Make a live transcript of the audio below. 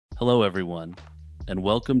Hello, everyone, and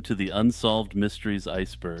welcome to the Unsolved Mysteries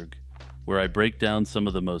Iceberg, where I break down some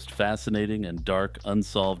of the most fascinating and dark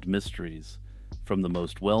unsolved mysteries, from the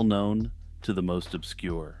most well-known to the most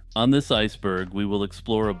obscure. On this iceberg, we will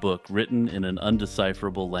explore a book written in an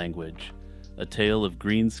undecipherable language, a tale of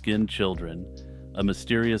green-skinned children, a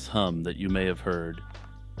mysterious hum that you may have heard,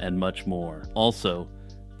 and much more. Also,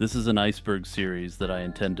 this is an iceberg series that I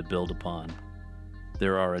intend to build upon.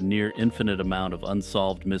 There are a near infinite amount of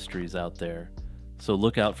unsolved mysteries out there, so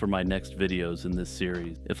look out for my next videos in this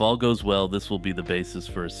series. If all goes well, this will be the basis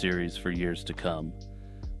for a series for years to come.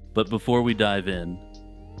 But before we dive in,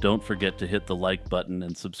 don't forget to hit the like button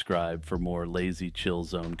and subscribe for more lazy chill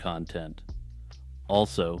zone content.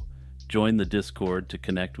 Also, join the Discord to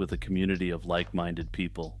connect with a community of like-minded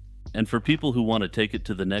people. And for people who want to take it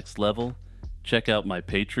to the next level, check out my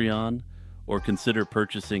Patreon or consider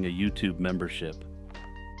purchasing a YouTube membership.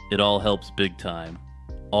 It all helps big time.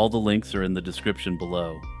 All the links are in the description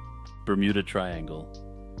below. Bermuda Triangle.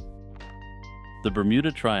 The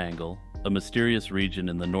Bermuda Triangle, a mysterious region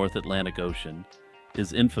in the North Atlantic Ocean,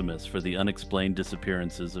 is infamous for the unexplained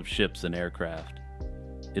disappearances of ships and aircraft.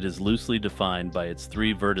 It is loosely defined by its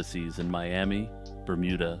three vertices in Miami,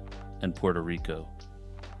 Bermuda, and Puerto Rico.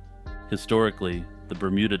 Historically, the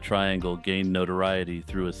Bermuda Triangle gained notoriety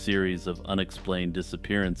through a series of unexplained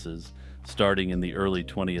disappearances starting in the early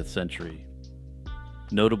 20th century.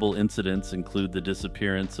 Notable incidents include the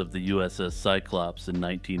disappearance of the USS Cyclops in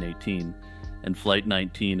 1918 and Flight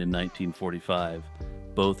 19 in 1945,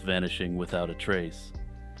 both vanishing without a trace.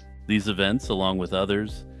 These events, along with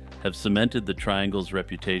others, have cemented the Triangle's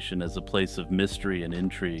reputation as a place of mystery and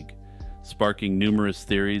intrigue, sparking numerous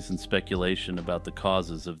theories and speculation about the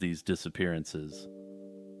causes of these disappearances.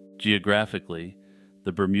 Geographically,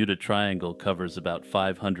 the Bermuda Triangle covers about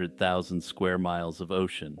 500,000 square miles of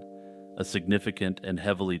ocean, a significant and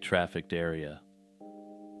heavily trafficked area.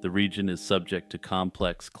 The region is subject to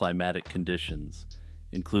complex climatic conditions,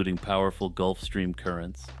 including powerful Gulf Stream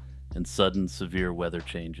currents and sudden severe weather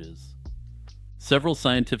changes. Several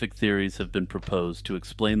scientific theories have been proposed to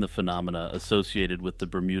explain the phenomena associated with the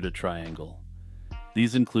Bermuda Triangle.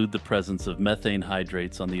 These include the presence of methane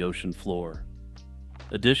hydrates on the ocean floor.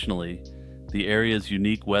 Additionally, the area's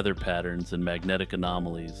unique weather patterns and magnetic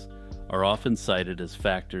anomalies are often cited as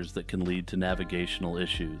factors that can lead to navigational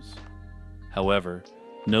issues. However,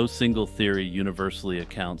 no single theory universally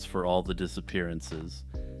accounts for all the disappearances,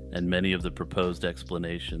 and many of the proposed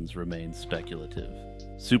explanations remain speculative.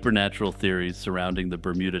 Supernatural theories surrounding the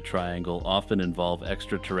Bermuda Triangle often involve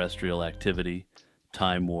extraterrestrial activity,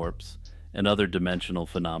 time warps, and other dimensional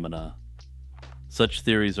phenomena. Such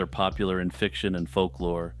theories are popular in fiction and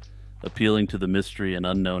folklore, appealing to the mystery and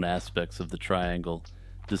unknown aspects of the Triangle,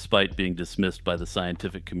 despite being dismissed by the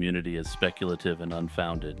scientific community as speculative and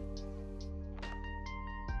unfounded.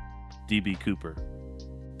 D.B. Cooper.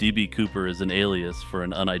 D.B. Cooper is an alias for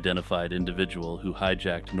an unidentified individual who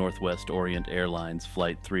hijacked Northwest Orient Airlines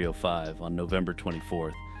Flight 305 on November 24,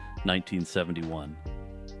 1971.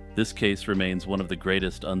 This case remains one of the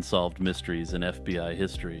greatest unsolved mysteries in FBI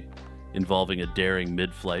history, involving a daring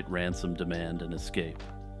mid-flight ransom demand and escape.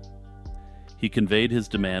 He conveyed his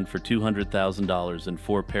demand for $200,000 and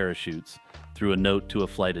 4 parachutes through a note to a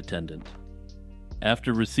flight attendant.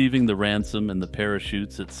 After receiving the ransom and the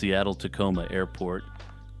parachutes at Seattle-Tacoma Airport,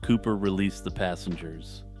 Cooper released the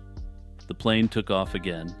passengers. The plane took off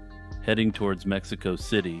again, heading towards Mexico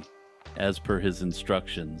City, as per his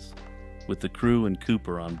instructions, with the crew and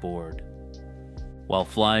Cooper on board. While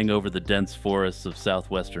flying over the dense forests of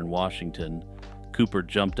southwestern Washington, Cooper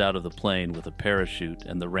jumped out of the plane with a parachute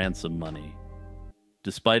and the ransom money.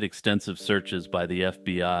 Despite extensive searches by the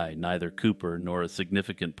FBI, neither Cooper nor a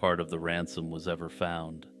significant part of the ransom was ever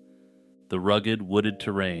found. The rugged, wooded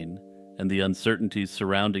terrain and the uncertainties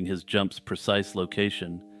surrounding his jump's precise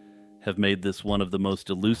location have made this one of the most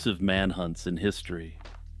elusive manhunts in history.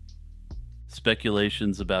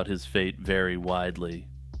 Speculations about his fate vary widely,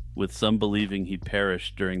 with some believing he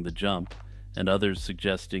perished during the jump and others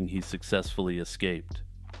suggesting he successfully escaped.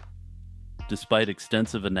 Despite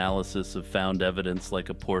extensive analysis of found evidence like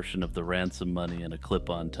a portion of the ransom money and a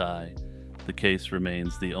clip-on tie, the case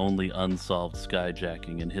remains the only unsolved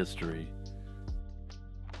skyjacking in history.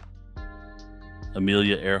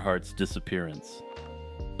 Amelia Earhart's disappearance.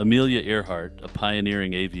 Amelia Earhart, a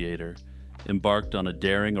pioneering aviator, embarked on a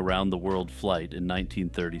daring around-the-world flight in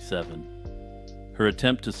 1937. Her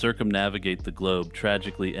attempt to circumnavigate the globe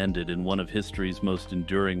tragically ended in one of history's most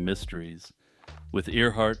enduring mysteries, with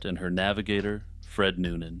Earhart and her navigator, Fred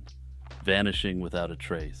Noonan, vanishing without a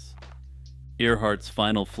trace. Earhart's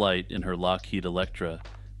final flight in her Lockheed Electra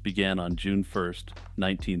began on June 1,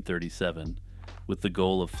 1937, with the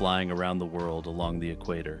goal of flying around the world along the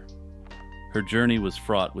equator. Her journey was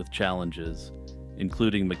fraught with challenges,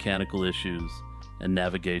 including mechanical issues and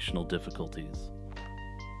navigational difficulties.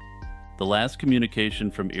 The last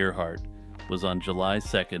communication from Earhart was on July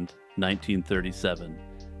 2, 1937,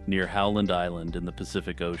 near Howland Island in the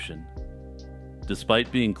Pacific Ocean.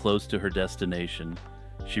 Despite being close to her destination,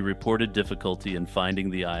 she reported difficulty in finding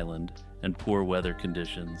the island and poor weather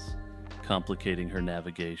conditions, complicating her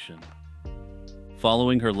navigation.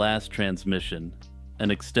 Following her last transmission,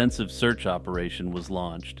 an extensive search operation was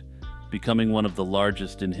launched, becoming one of the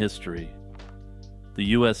largest in history. The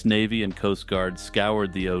U.S. Navy and Coast Guard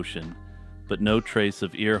scoured the ocean, but no trace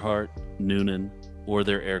of Earhart, Noonan, or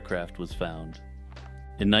their aircraft was found.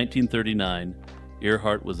 In 1939,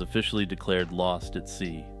 Earhart was officially declared lost at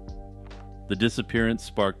sea. The disappearance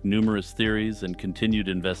sparked numerous theories and continued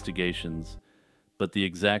investigations, but the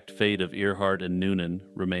exact fate of Earhart and Noonan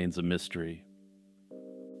remains a mystery.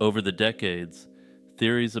 Over the decades,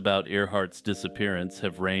 theories about Earhart's disappearance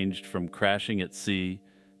have ranged from crashing at sea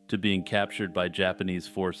to being captured by Japanese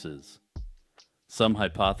forces. Some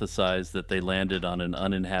hypothesize that they landed on an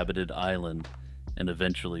uninhabited island and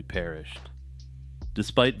eventually perished.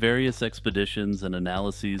 Despite various expeditions and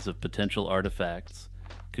analyses of potential artifacts,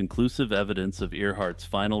 conclusive evidence of Earhart's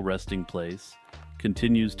final resting place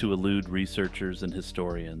continues to elude researchers and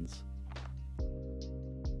historians.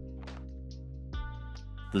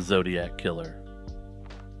 The Zodiac Killer.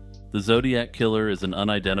 The Zodiac Killer is an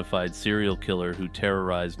unidentified serial killer who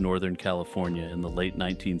terrorized Northern California in the late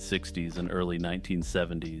 1960s and early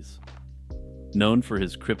 1970s. Known for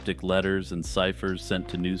his cryptic letters and ciphers sent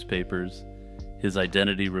to newspapers, his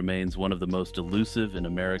identity remains one of the most elusive in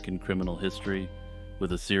American criminal history,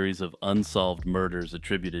 with a series of unsolved murders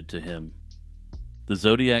attributed to him. The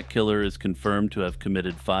Zodiac Killer is confirmed to have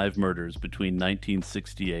committed 5 murders between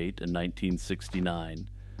 1968 and 1969,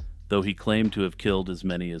 though he claimed to have killed as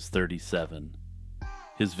many as 37.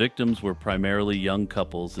 His victims were primarily young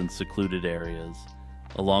couples in secluded areas,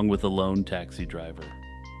 along with a lone taxi driver.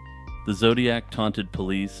 The Zodiac taunted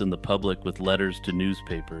police and the public with letters to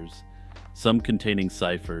newspapers, some containing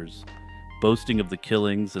ciphers, boasting of the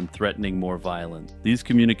killings and threatening more violence. These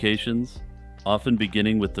communications, often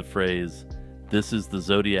beginning with the phrase, "This is the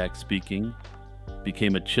Zodiac speaking,"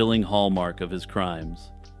 became a chilling hallmark of his crimes,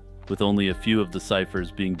 with only a few of the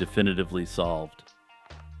ciphers being definitively solved.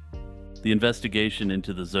 The investigation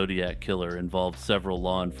into the Zodiac Killer involved several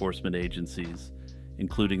law enforcement agencies,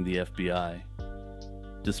 including the FBI.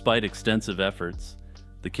 Despite extensive efforts,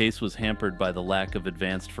 the case was hampered by the lack of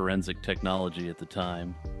advanced forensic technology at the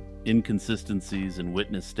time, inconsistencies in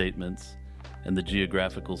witness statements, and the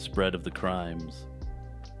geographical spread of the crimes.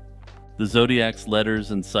 The Zodiac's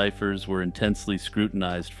letters and ciphers were intensely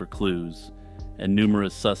scrutinized for clues, and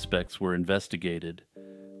numerous suspects were investigated,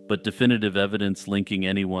 but definitive evidence linking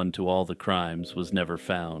anyone to all the crimes was never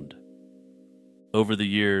found. Over the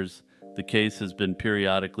years, the case has been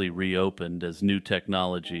periodically reopened as new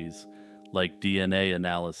technologies, like DNA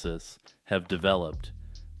analysis, have developed,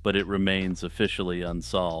 but it remains officially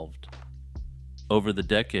unsolved. Over the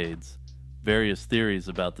decades, various theories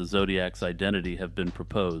about the Zodiac's identity have been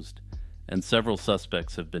proposed, and several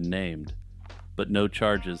suspects have been named, but no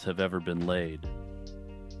charges have ever been laid.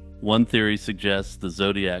 One theory suggests the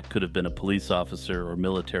Zodiac could have been a police officer or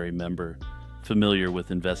military member familiar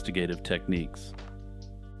with investigative techniques.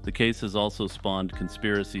 The case has also spawned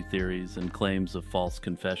conspiracy theories and claims of false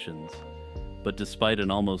confessions. But despite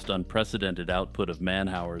an almost unprecedented output of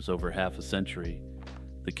man-hours over half a century,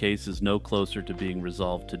 the case is no closer to being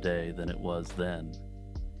resolved today than it was then.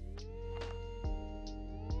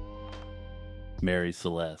 Mary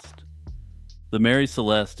Celeste. The Mary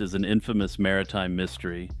Celeste is an infamous maritime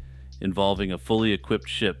mystery involving a fully equipped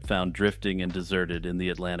ship found drifting and deserted in the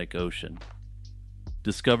Atlantic Ocean.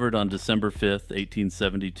 Discovered on December 5,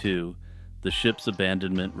 1872, the ship's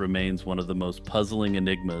abandonment remains one of the most puzzling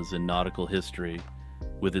enigmas in nautical history,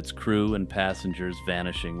 with its crew and passengers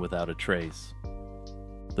vanishing without a trace.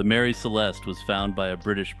 The Mary Celeste was found by a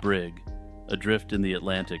British brig, adrift in the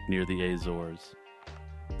Atlantic near the Azores.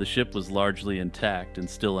 The ship was largely intact and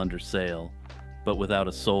still under sail, but without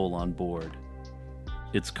a soul on board.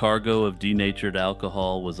 Its cargo of denatured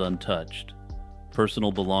alcohol was untouched,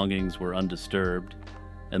 personal belongings were undisturbed,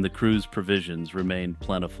 and the crew's provisions remained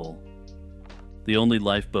plentiful. The only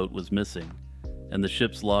lifeboat was missing, and the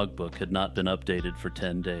ship's logbook had not been updated for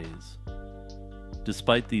 10 days.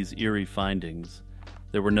 Despite these eerie findings,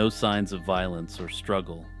 there were no signs of violence or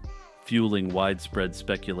struggle, fueling widespread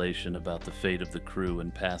speculation about the fate of the crew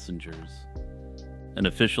and passengers. An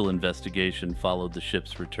official investigation followed the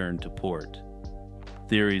ship's return to port.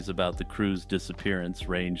 Theories about the crew's disappearance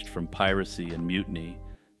ranged from piracy and mutiny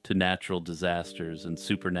to natural disasters and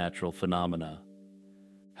supernatural phenomena.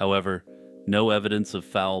 However, no evidence of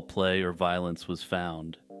foul play or violence was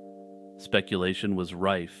found. Speculation was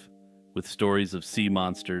rife, with stories of sea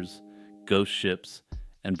monsters, ghost ships,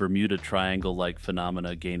 and Bermuda Triangle-like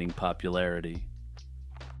phenomena gaining popularity.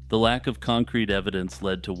 The lack of concrete evidence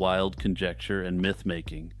led to wild conjecture and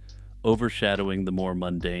myth-making, overshadowing the more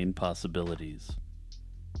mundane possibilities.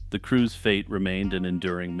 The crew's fate remained an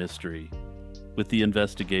enduring mystery, with the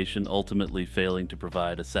investigation ultimately failing to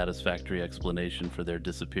provide a satisfactory explanation for their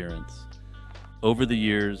disappearance. Over the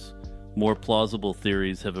years, more plausible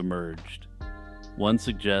theories have emerged. One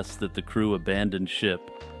suggests that the crew abandoned ship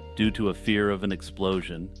due to a fear of an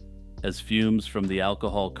explosion, as fumes from the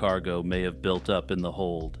alcohol cargo may have built up in the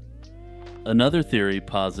hold. Another theory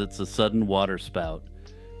posits a sudden water spout,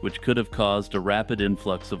 which could have caused a rapid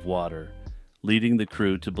influx of water, leading the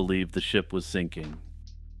crew to believe the ship was sinking.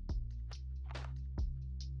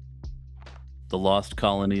 The Lost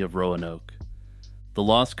Colony of Roanoke. The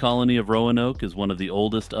Lost Colony of Roanoke is one of the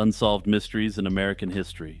oldest unsolved mysteries in American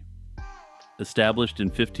history. Established in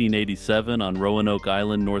 1587 on Roanoke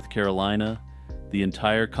Island, North Carolina, the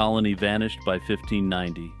entire colony vanished by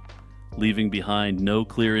 1590, leaving behind no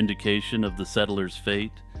clear indication of the settlers'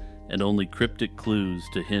 fate and only cryptic clues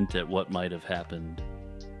to hint at what might have happened.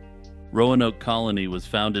 Roanoke Colony was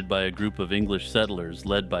founded by a group of English settlers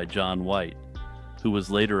led by John White, who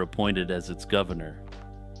was later appointed as its governor.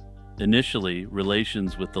 Initially,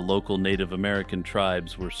 relations with the local Native American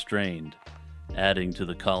tribes were strained, adding to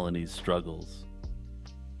the colony's struggles.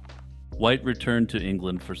 White returned to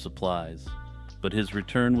England for supplies, but his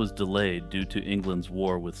return was delayed due to England's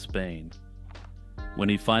war with Spain. When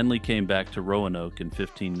he finally came back to Roanoke in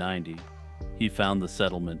 1590, he found the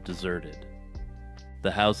settlement deserted.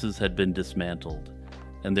 The houses had been dismantled,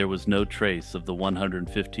 and there was no trace of the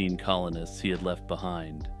 115 colonists he had left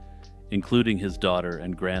behind, including his daughter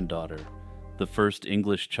and granddaughter, the first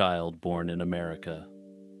English child born in America.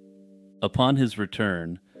 Upon his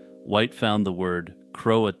return, White found the word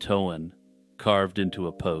Croatoan carved into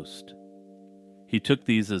a post. He took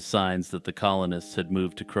these as signs that the colonists had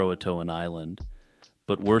moved to Croatoan Island,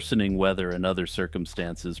 but worsening weather and other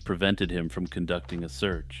circumstances prevented him from conducting a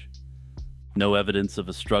search. No evidence of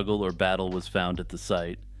a struggle or battle was found at the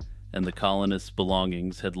site, and the colonists'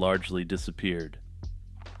 belongings had largely disappeared.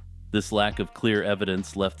 This lack of clear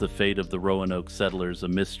evidence left the fate of the Roanoke settlers a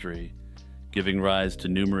mystery, giving rise to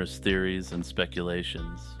numerous theories and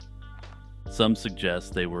speculations. Some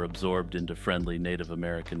suggest they were absorbed into friendly Native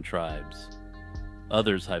American tribes.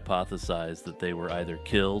 Others hypothesize that they were either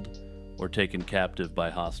killed or taken captive by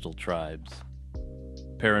hostile tribes.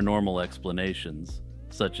 Paranormal explanations,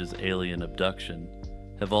 such as alien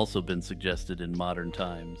abduction, have also been suggested in modern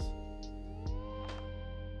times.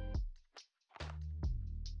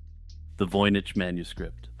 The Voynich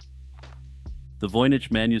Manuscript. The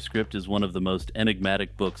Voynich Manuscript is one of the most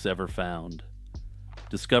enigmatic books ever found.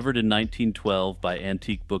 Discovered in 1912 by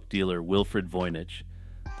antique book dealer Wilfrid Voynich,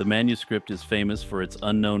 the manuscript is famous for its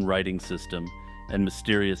unknown writing system and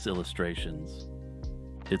mysterious illustrations.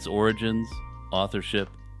 Its origins, authorship,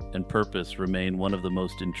 and purpose remain one of the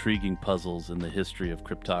most intriguing puzzles in the history of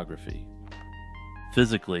cryptography.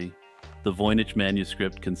 Physically, the Voynich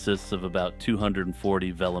manuscript consists of about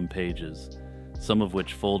 240 vellum pages, some of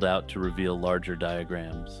which fold out to reveal larger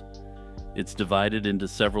diagrams. It's divided into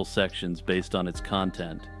several sections based on its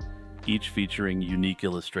content, each featuring unique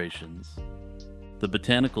illustrations. The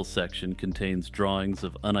botanical section contains drawings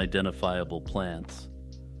of unidentifiable plants.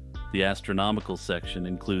 The astronomical section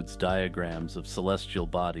includes diagrams of celestial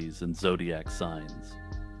bodies and zodiac signs.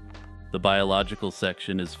 The biological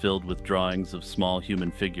section is filled with drawings of small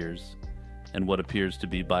human figures and what appears to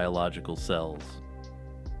be biological cells.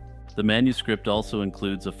 The manuscript also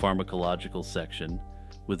includes a pharmacological section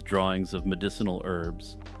with drawings of medicinal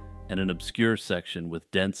herbs and an obscure section with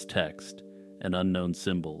dense text and unknown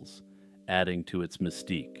symbols, adding to its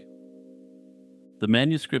mystique. The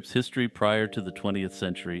manuscript's history prior to the 20th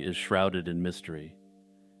century is shrouded in mystery.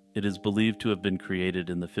 It is believed to have been created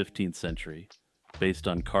in the 15th century, based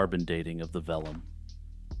on carbon dating of the vellum.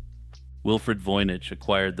 Wilfrid Voynich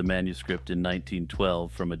acquired the manuscript in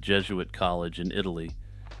 1912 from a Jesuit college in Italy,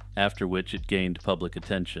 after which it gained public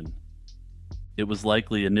attention. It was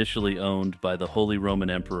likely initially owned by the Holy Roman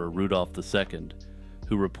Emperor Rudolph II,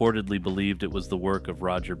 who reportedly believed it was the work of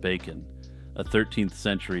Roger Bacon, a 13th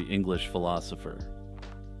century English philosopher.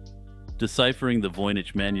 Deciphering the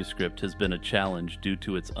Voynich manuscript has been a challenge due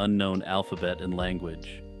to its unknown alphabet and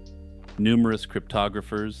language. Numerous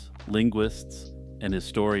cryptographers, linguists, and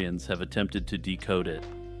historians have attempted to decode it,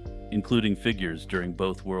 including figures during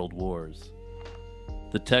both World Wars.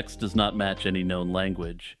 The text does not match any known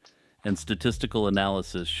language, and statistical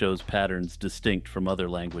analysis shows patterns distinct from other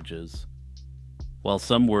languages. While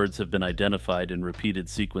some words have been identified in repeated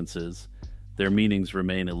sequences, their meanings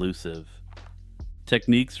remain elusive.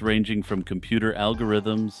 Techniques ranging from computer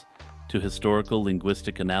algorithms to historical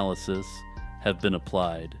linguistic analysis have been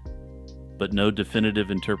applied, but no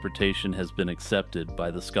definitive interpretation has been accepted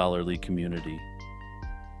by the scholarly community.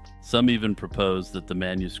 Some even propose that the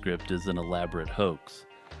manuscript is an elaborate hoax,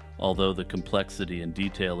 although the complexity and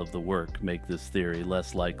detail of the work make this theory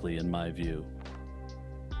less likely in my view.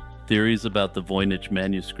 Theories about the Voynich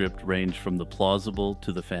manuscript range from the plausible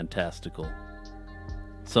to the fantastical.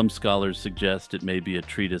 Some scholars suggest it may be a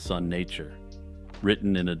treatise on nature,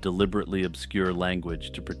 written in a deliberately obscure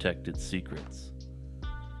language to protect its secrets.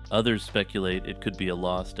 Others speculate it could be a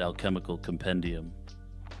lost alchemical compendium.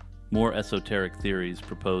 More esoteric theories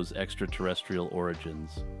propose extraterrestrial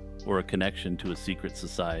origins, or a connection to a secret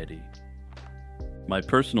society. My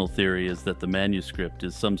personal theory is that the manuscript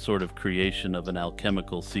is some sort of creation of an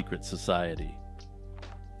alchemical secret society.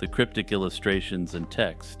 The cryptic illustrations and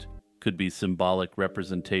text could be symbolic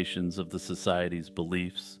representations of the society's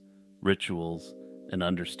beliefs, rituals, and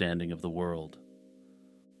understanding of the world.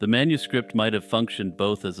 The manuscript might have functioned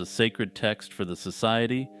both as a sacred text for the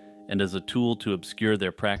society and as a tool to obscure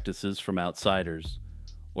their practices from outsiders,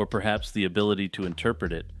 or perhaps the ability to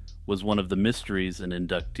interpret it was one of the mysteries an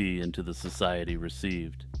inductee into the society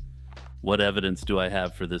received. What evidence do I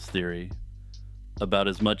have for this theory? About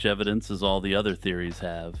as much evidence as all the other theories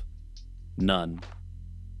have. None.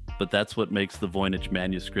 But that's what makes the Voynich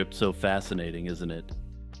manuscript so fascinating, isn't it?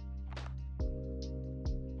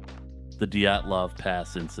 The Dyatlov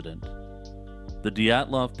Pass Incident. The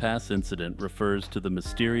Dyatlov Pass incident refers to the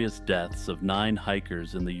mysterious deaths of 9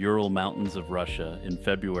 hikers in the Ural Mountains of Russia in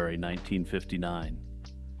February 1959.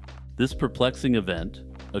 This perplexing event,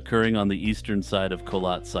 occurring on the eastern side of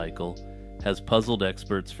Kholat Cycle, has puzzled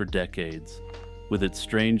experts for decades, with its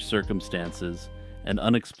strange circumstances and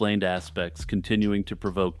unexplained aspects continuing to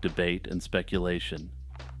provoke debate and speculation.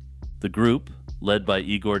 The group, led by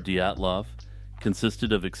Igor Dyatlov,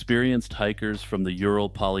 consisted of experienced hikers from the Ural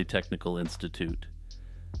Polytechnical Institute.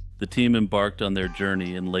 The team embarked on their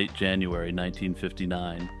journey in late January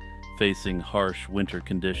 1959, facing harsh winter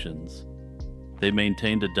conditions. They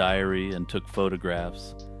maintained a diary and took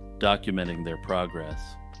photographs, documenting their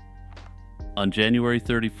progress. On January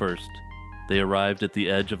 31st, they arrived at the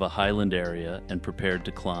edge of a highland area and prepared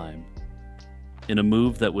to climb. In a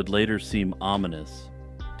move that would later seem ominous,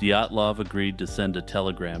 Dyatlov agreed to send a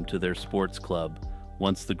telegram to their sports club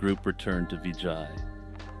once the group returned to Vijay,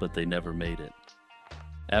 but they never made it.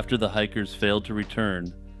 After the hikers failed to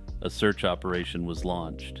return, a search operation was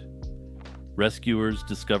launched. Rescuers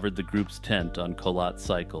discovered the group's tent on Kholat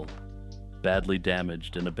Cycle, badly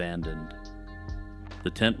damaged and abandoned. The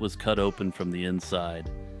tent was cut open from the inside,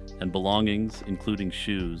 and belongings, including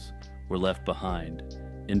shoes, were left behind,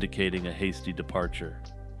 indicating a hasty departure.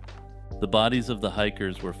 The bodies of the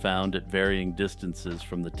hikers were found at varying distances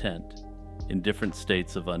from the tent, in different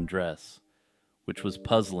states of undress, which was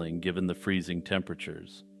puzzling given the freezing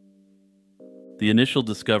temperatures. The initial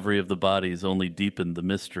discovery of the bodies only deepened the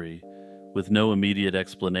mystery, with no immediate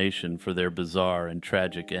explanation for their bizarre and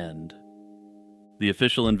tragic end. The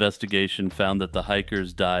official investigation found that the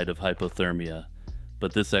hikers died of hypothermia,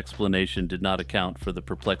 but this explanation did not account for the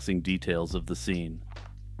perplexing details of the scene.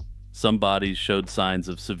 Some bodies showed signs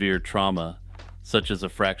of severe trauma, such as a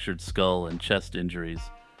fractured skull and chest injuries,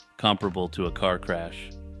 comparable to a car crash.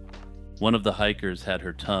 One of the hikers had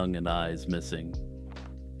her tongue and eyes missing.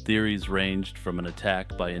 Theories ranged from an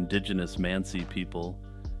attack by indigenous Mansi people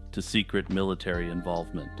to secret military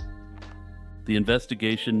involvement. The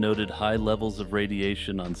investigation noted high levels of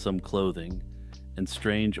radiation on some clothing and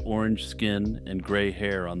strange orange skin and gray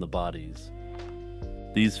hair on the bodies.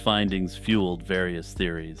 These findings fueled various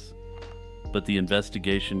theories, but the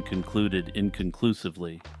investigation concluded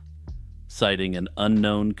inconclusively, citing an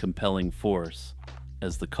unknown compelling force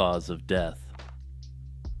as the cause of death.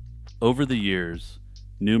 Over the years,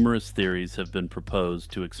 numerous theories have been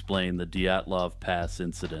proposed to explain the Dyatlov Pass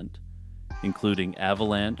incident, including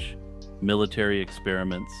avalanche, military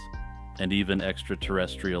experiments, and even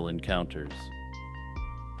extraterrestrial encounters.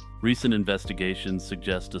 Recent investigations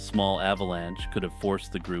suggest a small avalanche could have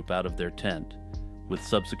forced the group out of their tent, with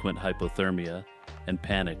subsequent hypothermia and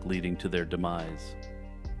panic leading to their demise.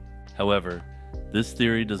 However, this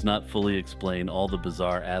theory does not fully explain all the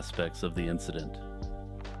bizarre aspects of the incident.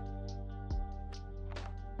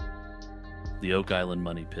 the Oak Island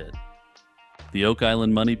Money Pit. The Oak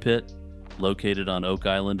Island Money Pit, located on Oak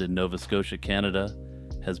Island in Nova Scotia, Canada,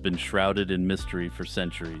 has been shrouded in mystery for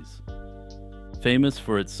centuries. Famous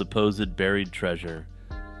for its supposed buried treasure,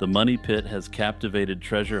 the Money Pit has captivated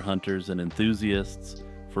treasure hunters and enthusiasts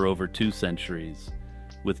for over 2 centuries,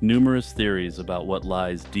 with numerous theories about what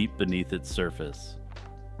lies deep beneath its surface.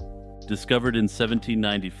 Discovered in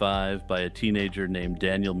 1795 by a teenager named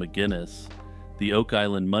Daniel McGinnis, the Oak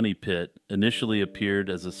Island Money Pit initially appeared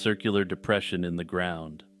as a circular depression in the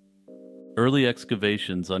ground. Early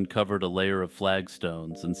excavations uncovered a layer of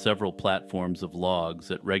flagstones and several platforms of logs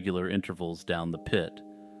at regular intervals down the pit,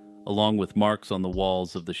 along with marks on the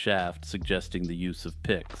walls of the shaft suggesting the use of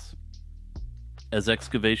picks. As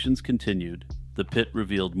excavations continued, the pit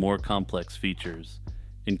revealed more complex features,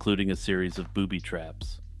 including a series of booby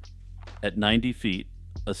traps. At 90 feet,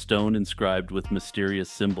 a stone inscribed with mysterious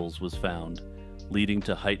symbols was found, leading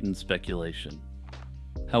to heightened speculation.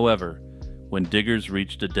 However, when diggers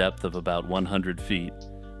reached a depth of about 100 feet,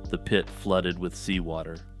 the pit flooded with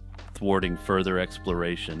seawater, thwarting further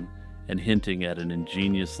exploration and hinting at an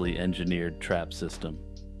ingeniously engineered trap system.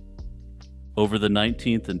 Over the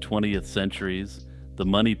 19th and 20th centuries, the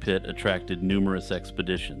Money Pit attracted numerous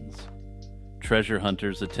expeditions. Treasure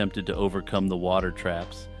hunters attempted to overcome the water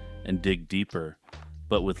traps and dig deeper,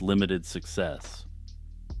 but with limited success.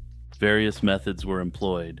 Various methods were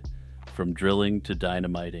employed, from drilling to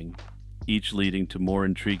dynamiting, each leading to more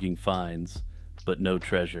intriguing finds, but no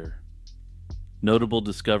treasure. Notable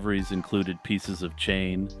discoveries included pieces of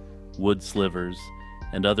chain, wood slivers,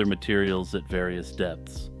 and other materials at various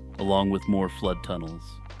depths, along with more flood tunnels.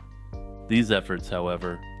 These efforts,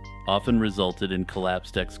 however, often resulted in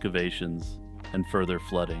collapsed excavations and further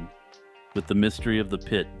flooding, with the mystery of the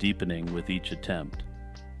pit deepening with each attempt.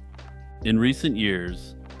 In recent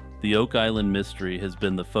years, the Oak Island mystery has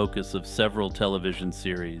been the focus of several television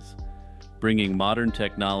series, bringing modern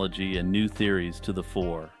technology and new theories to the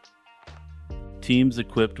fore. Teams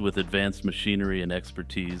equipped with advanced machinery and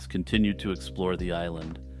expertise continue to explore the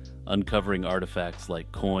island, uncovering artifacts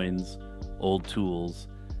like coins, old tools,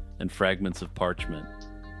 and fragments of parchment,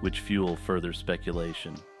 which fuel further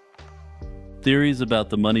speculation. Theories about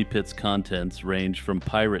the Money Pit's contents range from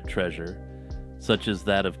pirate treasure, such as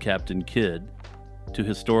that of Captain Kidd, to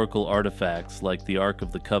historical artifacts like the Ark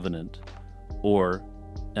of the Covenant, or,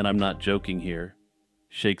 and I'm not joking here,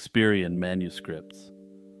 Shakespearean manuscripts.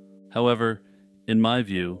 However, in my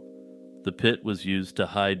view, the pit was used to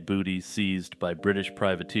hide booty seized by British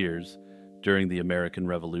privateers during the American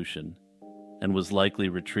Revolution, and was likely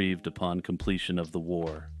retrieved upon completion of the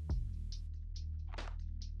war.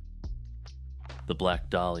 The Black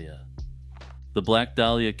Dahlia. The Black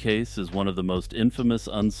Dahlia case is one of the most infamous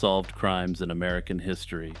unsolved crimes in American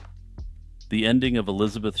history. The ending of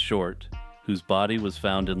Elizabeth Short, whose body was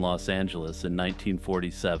found in Los Angeles in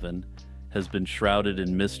 1947, has been shrouded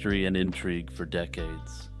in mystery and intrigue for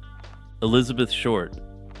decades. Elizabeth Short,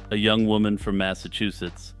 a young woman from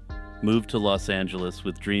Massachusetts, moved to Los Angeles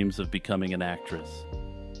with dreams of becoming an actress.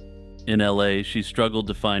 In LA, she struggled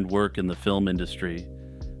to find work in the film industry,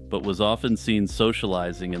 but was often seen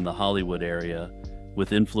socializing in the Hollywood area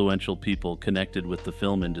with influential people connected with the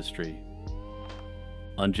film industry.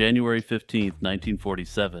 On January 15,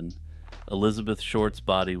 1947, Elizabeth Short's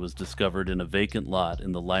body was discovered in a vacant lot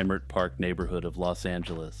in the Leimert Park neighborhood of Los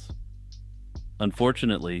Angeles.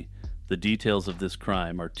 Unfortunately, the details of this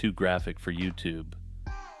crime are too graphic for YouTube.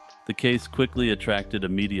 The case quickly attracted a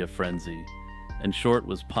media frenzy, and Short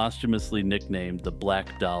was posthumously nicknamed the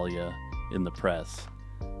Black Dahlia in the press,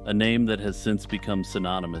 a name that has since become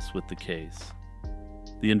synonymous with the case.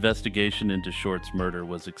 The investigation into Short's murder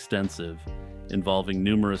was extensive, involving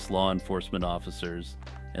numerous law enforcement officers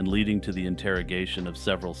and leading to the interrogation of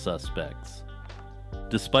several suspects.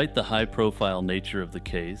 Despite the high-profile nature of the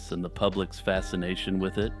case and the public's fascination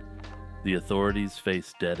with it, the authorities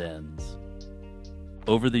faced dead ends.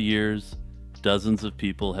 Over the years, dozens of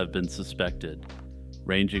people have been suspected,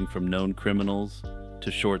 ranging from known criminals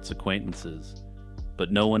to Short's acquaintances,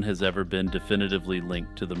 but no one has ever been definitively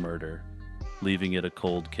linked to the murder, leaving it a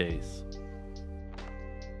cold case.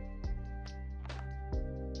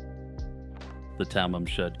 The Tamam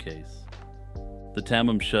Shud case. The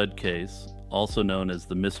Tamam Shud case, also known as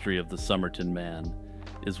the Mystery of the Somerton Man,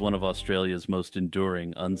 is one of Australia's most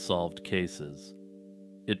enduring unsolved cases.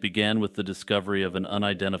 It began with the discovery of an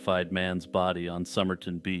unidentified man's body on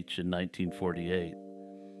Somerton Beach in 1948.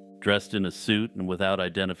 Dressed in a suit and without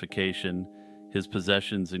identification, his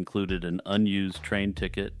possessions included an unused train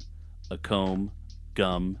ticket, a comb,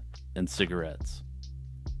 gum, and cigarettes.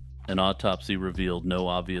 An autopsy revealed no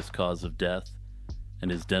obvious cause of death, and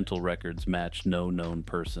his dental records matched no known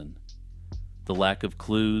person. The lack of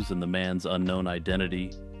clues and the man's unknown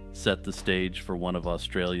identity set the stage for one of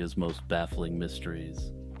Australia's most baffling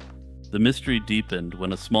mysteries. The mystery deepened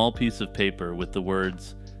when a small piece of paper with the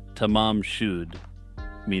words Tamam Shud,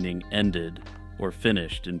 meaning ended or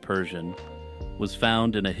finished in Persian, was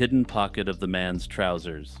found in a hidden pocket of the man's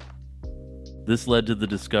trousers. This led to the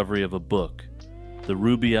discovery of a book, the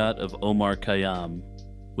Rubaiyat of Omar Khayyam,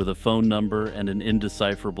 with a phone number and an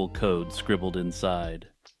indecipherable code scribbled inside.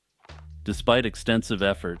 Despite extensive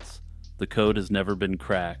efforts, the code has never been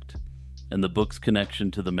cracked, and the book's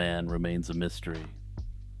connection to the man remains a mystery.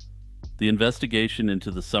 The investigation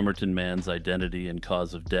into the Somerton man's identity and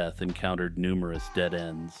cause of death encountered numerous dead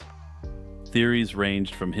ends. Theories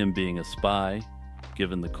ranged from him being a spy,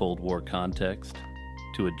 given the Cold War context,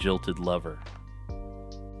 to a jilted lover.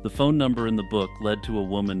 The phone number in the book led to a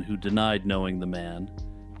woman who denied knowing the man,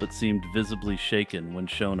 but seemed visibly shaken when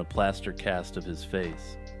shown a plaster cast of his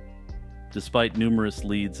face. Despite numerous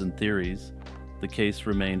leads and theories, the case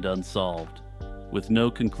remained unsolved, with no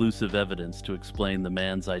conclusive evidence to explain the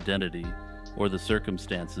man's identity or the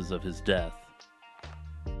circumstances of his death.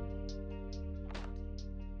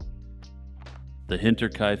 The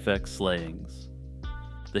Hinterkaifeck Slayings.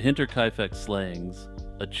 The Hinterkaifeck Slayings,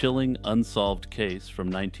 a chilling, unsolved case from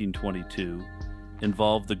 1922,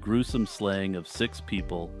 involved the gruesome slaying of 6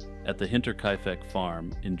 people at the Hinterkaifeck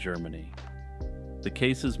farm in Germany. The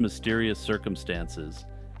case's mysterious circumstances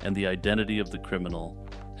and the identity of the criminal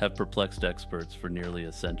have perplexed experts for nearly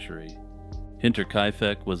a century.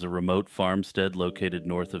 Hinterkaifeck was a remote farmstead located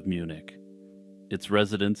north of Munich. Its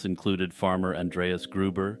residents included farmer Andreas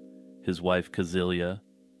Gruber, his wife Kazilia,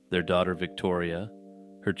 their daughter Victoria,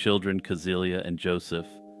 her children Kazilia and Joseph,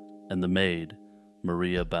 and the maid,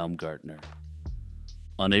 Maria Baumgartner.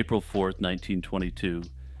 On April 4, 1922,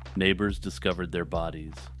 neighbors discovered their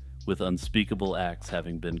bodies, with unspeakable acts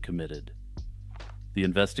having been committed. The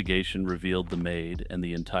investigation revealed the maid and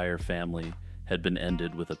the entire family had been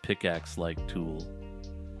ended with a pickaxe-like tool.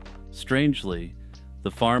 Strangely,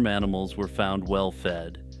 the farm animals were found well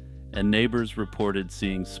fed, and neighbors reported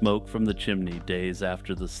seeing smoke from the chimney days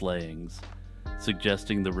after the slayings,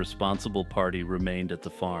 suggesting the responsible party remained at the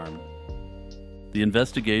farm. The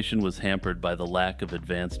investigation was hampered by the lack of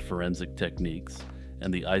advanced forensic techniques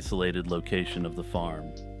and the isolated location of the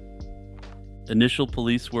farm. Initial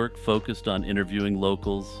police work focused on interviewing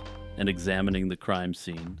locals and examining the crime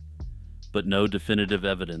scene, but no definitive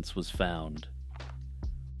evidence was found.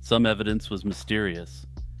 Some evidence was mysterious,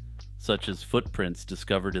 such as footprints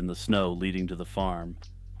discovered in the snow leading to the farm,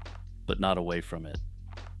 but not away from it.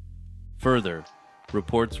 Further,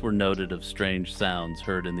 reports were noted of strange sounds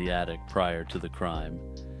heard in the attic prior to the crime,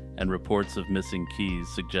 and reports of missing keys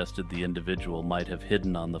suggested the individual might have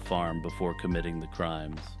hidden on the farm before committing the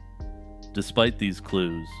crimes. Despite these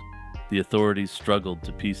clues, the authorities struggled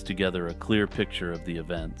to piece together a clear picture of the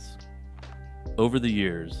events. Over the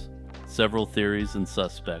years, several theories and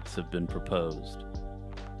suspects have been proposed.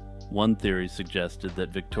 One theory suggested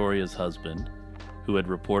that Victoria's husband, who had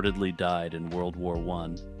reportedly died in World War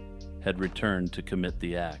I, had returned to commit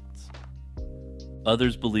the acts.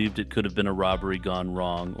 Others believed it could have been a robbery gone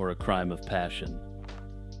wrong or a crime of passion.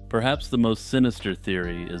 Perhaps the most sinister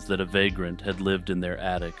theory is that a vagrant had lived in their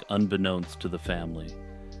attic unbeknownst to the family,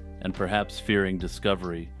 and perhaps fearing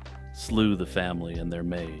discovery, slew the family and their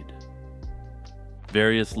maid.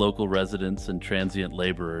 Various local residents and transient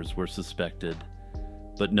laborers were suspected,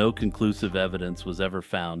 but no conclusive evidence was ever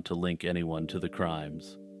found to link anyone to the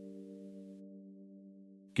crimes.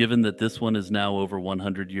 Given that this one is now over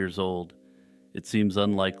 100 years old, it seems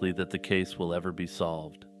unlikely that the case will ever be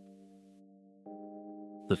solved.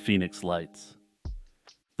 The Phoenix Lights.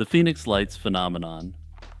 The Phoenix Lights phenomenon,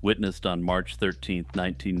 witnessed on March 13,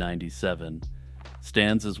 1997,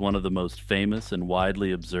 stands as one of the most famous and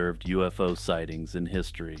widely observed UFO sightings in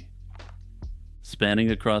history.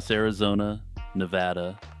 Spanning across Arizona,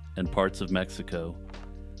 Nevada, and parts of Mexico,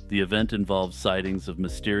 the event involves sightings of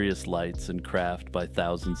mysterious lights and craft by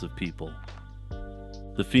thousands of people.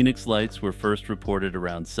 The Phoenix Lights were first reported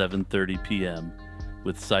around 7:30 p.m.,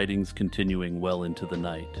 with sightings continuing well into the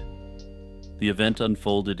night. The event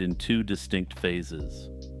unfolded in 2 distinct phases.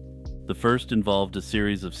 The first involved a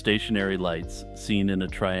series of stationary lights seen in a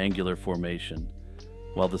triangular formation,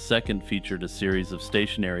 while the second featured a series of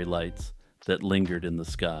stationary lights that lingered in the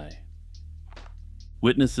sky.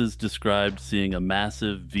 Witnesses described seeing a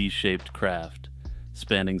massive V-shaped craft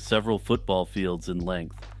spanning several football fields in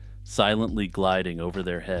length, silently gliding over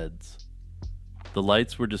their heads. The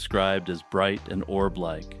lights were described as bright and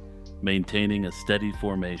orb-like, maintaining a steady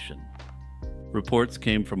formation. Reports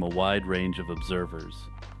came from a wide range of observers,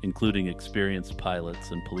 including experienced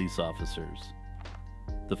pilots and police officers.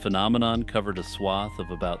 The phenomenon covered a swath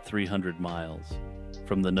of about 300 miles,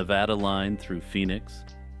 from the Nevada line through Phoenix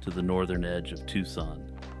to the northern edge of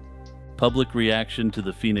Tucson. Public reaction to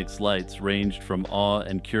the Phoenix lights ranged from awe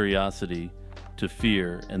and curiosity to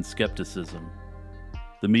fear and skepticism.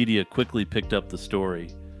 The media quickly picked up the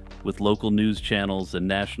story, with local news channels and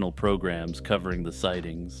national programs covering the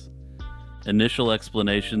sightings. Initial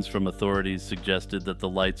explanations from authorities suggested that the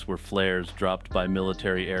lights were flares dropped by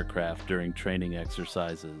military aircraft during training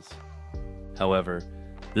exercises. However,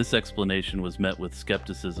 this explanation was met with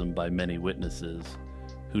skepticism by many witnesses,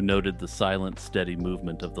 who noted the silent, steady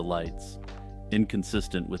movement of the lights,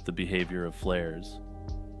 inconsistent with the behavior of flares.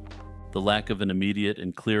 The lack of an immediate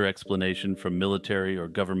and clear explanation from military or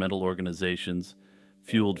governmental organizations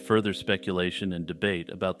fueled further speculation and debate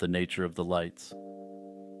about the nature of the lights.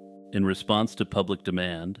 In response to public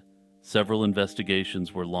demand, several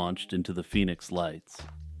investigations were launched into the Phoenix lights.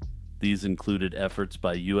 These included efforts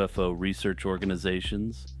by UFO research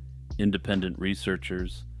organizations, independent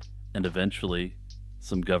researchers, and eventually,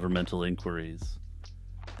 some governmental inquiries.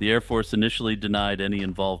 The Air Force initially denied any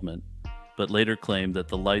involvement, but later claimed that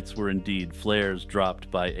the lights were indeed flares dropped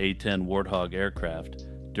by A-10 Warthog aircraft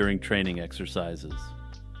during training exercises.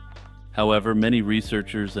 However, many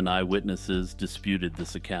researchers and eyewitnesses disputed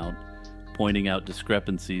this account, pointing out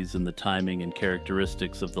discrepancies in the timing and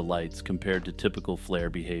characteristics of the lights compared to typical flare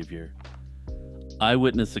behavior.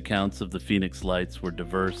 Eyewitness accounts of the Phoenix lights were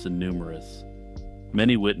diverse and numerous.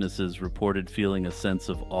 Many witnesses reported feeling a sense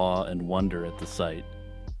of awe and wonder at the sight,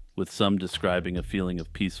 with some describing a feeling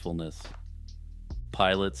of peacefulness.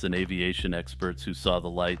 Pilots and aviation experts who saw the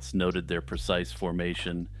lights noted their precise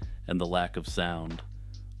formation and the lack of sound,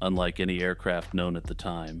 unlike any aircraft known at the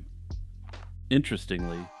time.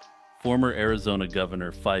 Interestingly, former Arizona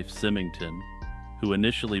Governor Fife Symington, who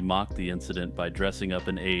initially mocked the incident by dressing up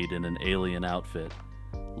an aide in an alien outfit,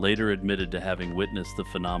 later admitted to having witnessed the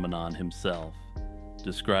phenomenon himself,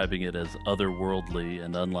 describing it as otherworldly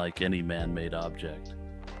and unlike any man-made object.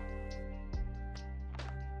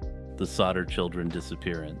 The Sodder children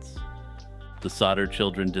disappearance. The Sodder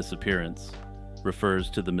children disappearance refers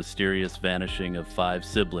to the mysterious vanishing of 5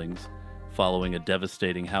 siblings following a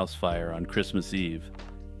devastating house fire on Christmas Eve,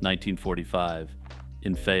 1945,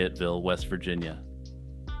 in Fayetteville, West Virginia.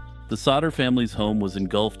 The Sodder family's home was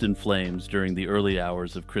engulfed in flames during the early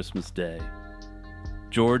hours of Christmas Day.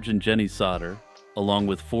 George and Jenny Sodder, along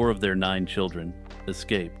with 4 of their 9 children,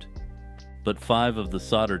 escaped, but 5 of the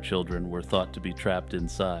Sodder children were thought to be trapped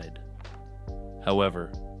inside.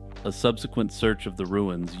 However, a subsequent search of the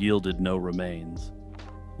ruins yielded no remains,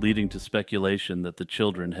 leading to speculation that the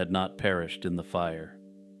children had not perished in the fire.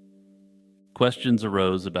 Questions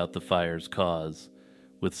arose about the fire's cause,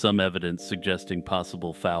 with some evidence suggesting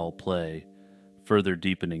possible foul play, further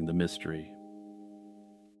deepening the mystery.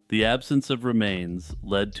 The absence of remains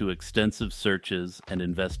led to extensive searches and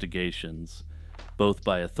investigations, both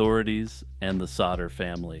by authorities and the Sodder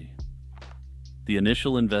family. The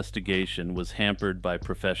initial investigation was hampered by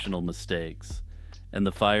professional mistakes, and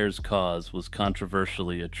the fire's cause was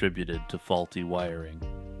controversially attributed to faulty wiring.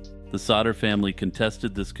 The Sodder family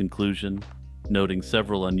contested this conclusion, noting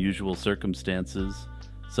several unusual circumstances,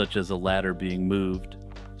 such as a ladder being moved,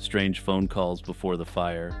 strange phone calls before the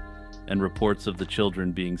fire, and reports of the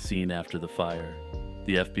children being seen after the fire.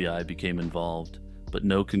 The FBI became involved, but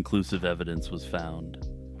no conclusive evidence was found.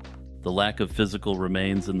 The lack of physical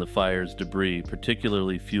remains in the fire's debris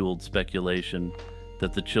particularly fueled speculation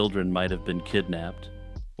that the children might have been kidnapped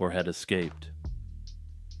or had escaped.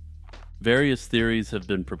 Various theories have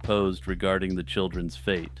been proposed regarding the children's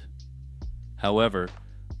fate. However,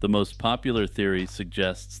 the most popular theory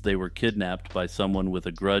suggests they were kidnapped by someone with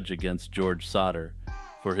a grudge against George Sodder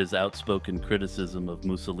for his outspoken criticism of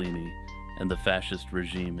Mussolini and the fascist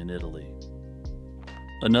regime in Italy.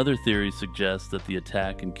 Another theory suggests that the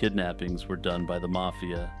attack and kidnappings were done by the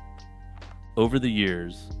mafia. Over the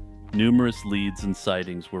years, numerous leads and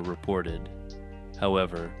sightings were reported.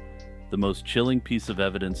 However, the most chilling piece of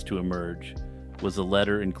evidence to emerge was a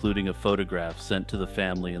letter including a photograph sent to the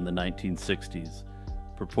family in the 1960s,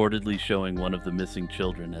 purportedly showing one of the missing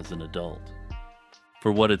children as an adult.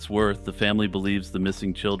 For what it's worth, the family believes the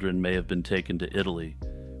missing children may have been taken to Italy,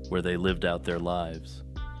 where they lived out their lives.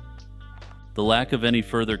 The lack of any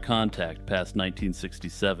further contact past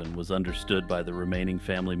 1967 was understood by the remaining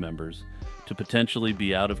family members to potentially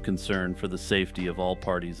be out of concern for the safety of all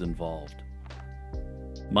parties involved.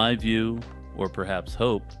 My view, or perhaps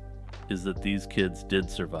hope, is that these kids did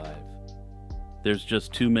survive. There's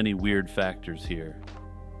just too many weird factors here.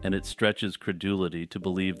 and it stretches credulity to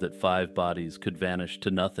believe that 5 bodies could vanish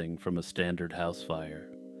to nothing from a standard house fire.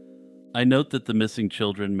 I note that the missing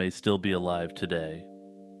children may still be alive today,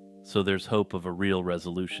 so there's hope of a real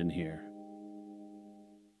resolution here.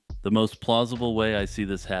 The most plausible way I see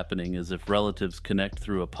this happening is if relatives connect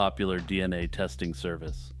through a popular DNA testing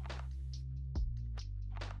service.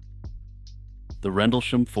 The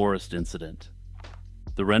Rendlesham Forest Incident.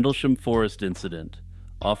 The Rendlesham Forest Incident,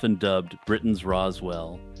 often dubbed Britain's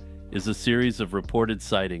Roswell, is a series of reported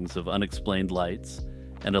sightings of unexplained lights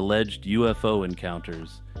and alleged UFO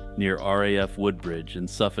encounters near RAF Woodbridge in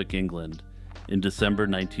Suffolk, England, in December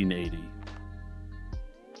 1980.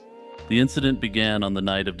 The incident began on the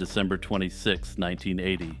night of December 26,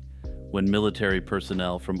 1980, when military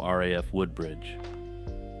personnel from RAF Woodbridge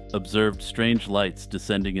observed strange lights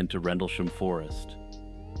descending into Rendlesham Forest.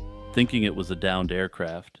 Thinking it was a downed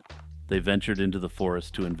aircraft, they ventured into the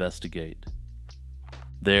forest to investigate.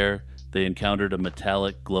 There, they encountered a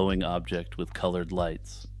metallic, glowing object with colored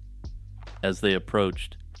lights. As they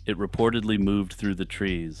approached, it reportedly moved through the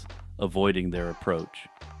trees, avoiding their approach.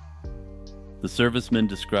 The servicemen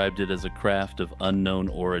described it as a craft of unknown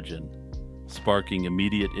origin, sparking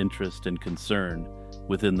immediate interest and concern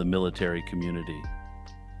within the military community.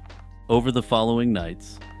 Over the following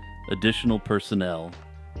nights, additional personnel,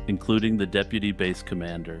 including the deputy base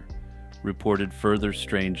commander, reported further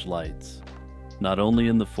strange lights, not only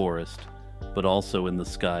in the forest, but also in the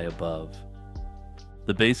sky above.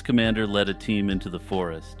 The base commander led a team into the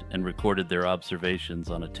forest and recorded their observations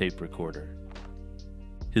on a tape recorder.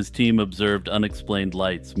 His team observed unexplained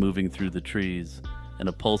lights moving through the trees and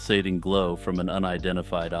a pulsating glow from an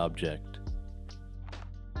unidentified object.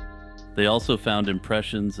 They also found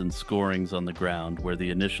impressions and scorings on the ground where the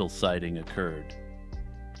initial sighting occurred.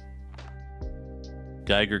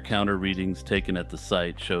 Geiger counter readings taken at the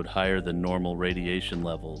site showed higher than normal radiation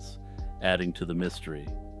levels, adding to the mystery.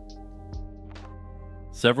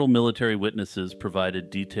 Several military witnesses provided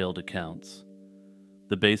detailed accounts.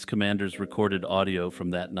 The base commander's recorded audio from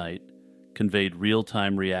that night conveyed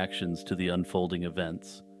real-time reactions to the unfolding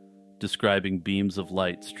events, describing beams of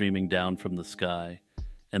light streaming down from the sky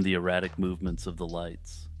and the erratic movements of the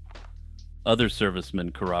lights. Other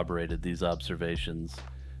servicemen corroborated these observations,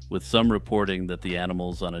 with some reporting that the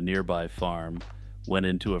animals on a nearby farm went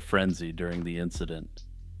into a frenzy during the incident.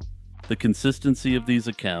 The consistency of these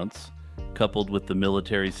accounts, coupled with the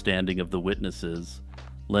military standing of the witnesses,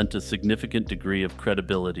 lent a significant degree of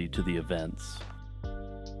credibility to the events.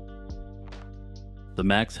 The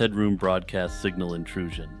Max Headroom Broadcast Signal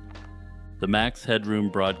Intrusion. The Max Headroom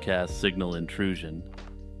Broadcast Signal Intrusion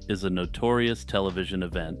is a notorious television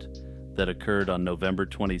event that occurred on November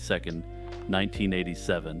 22,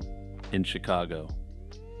 1987, in Chicago.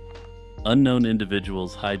 Unknown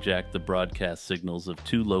individuals hijacked the broadcast signals of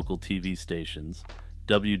 2 local TV stations,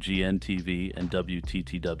 WGN-TV and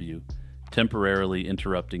WTTW, temporarily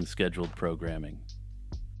interrupting scheduled programming.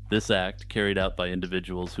 This act, carried out by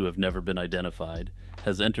individuals who have never been identified,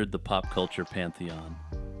 has entered the pop culture pantheon.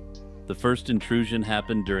 The first intrusion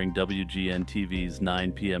happened during WGN-TV's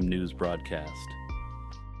 9 p.m. news broadcast.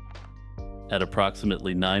 At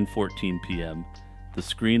approximately 9:14 p.m., the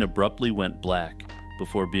screen abruptly went black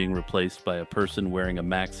before being replaced by a person wearing a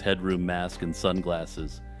Max Headroom mask and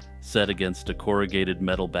sunglasses, set against a corrugated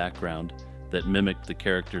metal background that mimicked the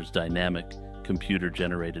character's dynamic,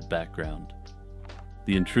 computer-generated background.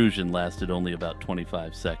 The intrusion lasted only about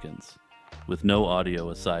 25 seconds, with no audio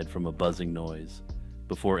aside from a buzzing noise,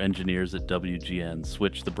 before engineers at WGN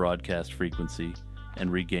switched the broadcast frequency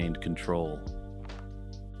and regained control.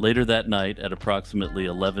 Later that night, at approximately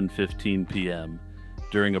 11:15 p.m.,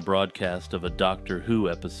 during a broadcast of a Doctor Who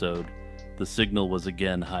episode, the signal was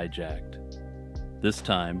again hijacked. This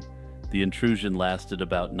time, the intrusion lasted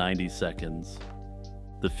about 90 seconds.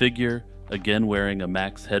 The figure, again wearing a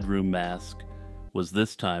Max Headroom mask, was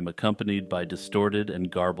this time accompanied by distorted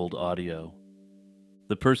and garbled audio.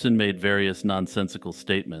 The person made various nonsensical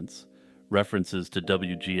statements, references to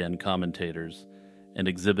WGN commentators, and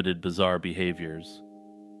exhibited bizarre behaviors.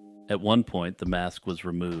 At one point, the mask was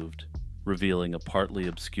removed, revealing a partly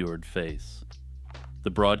obscured face.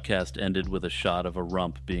 The broadcast ended with a shot of a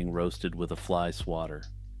rump being roasted with a fly swatter.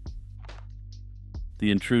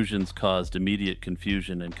 The intrusions caused immediate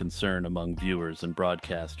confusion and concern among viewers and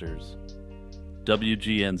broadcasters.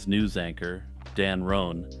 WGN's news anchor, Dan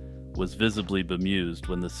Rohn, was visibly bemused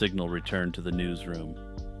when the signal returned to the newsroom,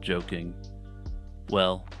 joking,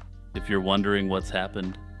 "Well, if you're wondering what's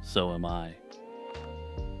happened, so am I."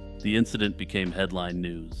 The incident became headline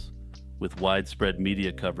news, with widespread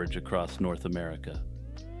media coverage across North America.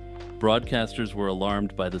 Broadcasters were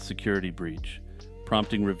alarmed by the security breach,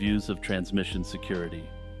 prompting reviews of transmission security.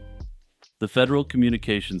 The Federal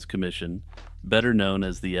Communications Commission, better known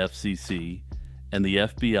as the FCC, and the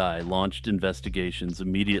FBI launched investigations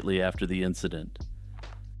immediately after the incident.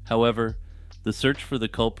 However, the search for the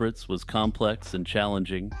culprits was complex and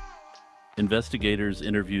challenging. Investigators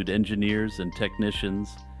interviewed engineers and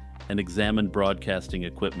technicians and examined broadcasting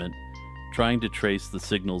equipment, trying to trace the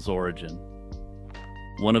signal's origin.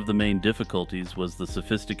 One of the main difficulties was the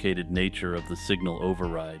sophisticated nature of the signal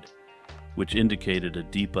override, which indicated a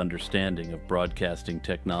deep understanding of broadcasting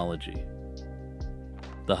technology.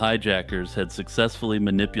 The hijackers had successfully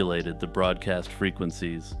manipulated the broadcast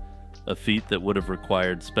frequencies, a feat that would have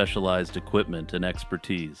required specialized equipment and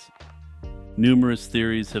expertise. Numerous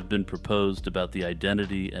theories have been proposed about the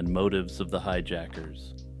identity and motives of the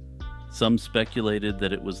hijackers. Some speculated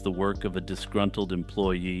that it was the work of a disgruntled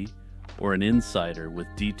employee or an insider with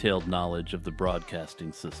detailed knowledge of the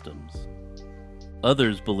broadcasting systems.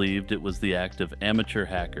 Others believed it was the act of amateur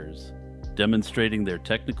hackers, demonstrating their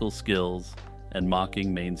technical skills and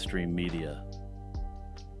mocking mainstream media.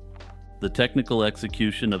 The technical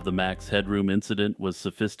execution of the Max Headroom incident was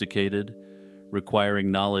sophisticated,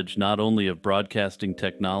 requiring knowledge not only of broadcasting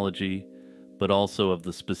technology, but also of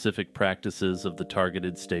the specific practices of the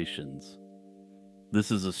targeted stations. This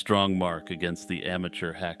is a strong mark against the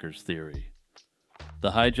amateur hackers theory.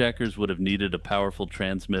 The hijackers would have needed a powerful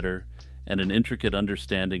transmitter and an intricate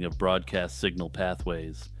understanding of broadcast signal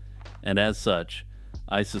pathways, and as such,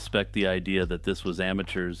 I suspect the idea that this was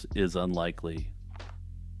amateurs is unlikely.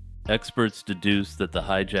 Experts deduce that the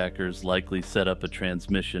hijackers likely set up a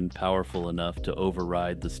transmission powerful enough to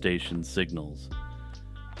override the station's signals.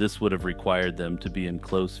 This would have required them to be in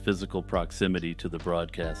close physical proximity to the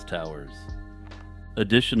broadcast towers.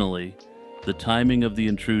 Additionally, the timing of the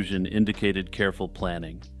intrusion indicated careful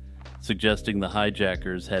planning, suggesting the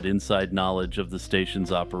hijackers had inside knowledge of the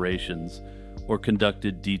station's operations or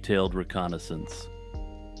conducted detailed reconnaissance.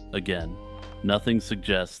 Again, nothing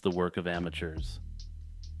suggests the work of amateurs.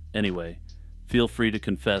 Anyway, feel free to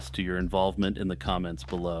confess to your involvement in the comments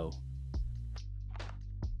below.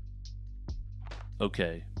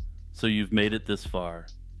 Okay, so you've made it this far.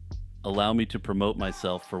 Allow me to promote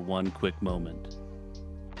myself for one quick moment.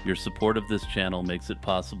 Your support of this channel makes it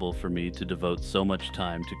possible for me to devote so much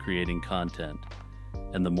time to creating content,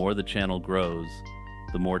 and the more the channel grows,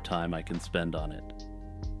 the more time I can spend on it.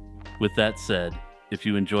 With that said, if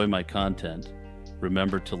you enjoy my content,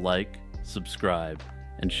 remember to like, subscribe,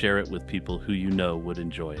 and share it with people who you know would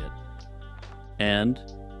enjoy it. And,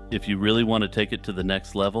 if you really want to take it to the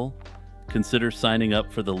next level, consider signing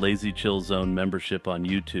up for the Lazy Chill Zone membership on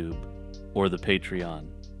YouTube or the Patreon.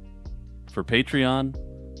 For Patreon,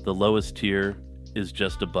 the lowest tier is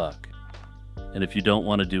just $1. And if you don't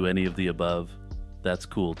want to do any of the above, that's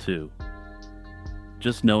cool too.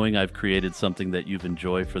 Just knowing I've created something that you've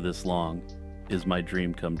enjoyed for this long is my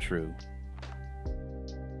dream come true.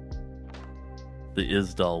 The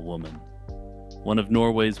Isdal Woman. One of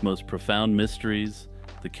Norway's most profound mysteries,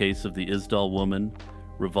 the case of the Isdal woman,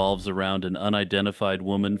 revolves around an unidentified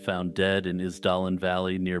woman found dead in Isdalen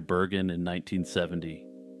Valley near Bergen in 1970.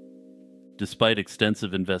 Despite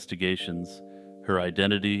extensive investigations, her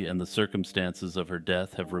identity and the circumstances of her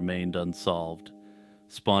death have remained unsolved,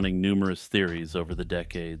 spawning numerous theories over the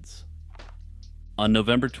decades. On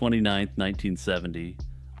November 29, 1970,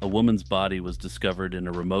 a woman's body was discovered in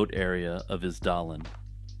a remote area of Isdalen.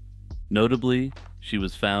 Notably, she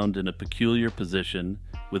was found in a peculiar position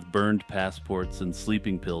with burned passports and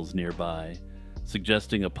sleeping pills nearby,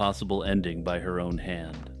 suggesting a possible ending by her own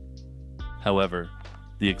hand. However,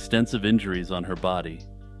 the extensive injuries on her body,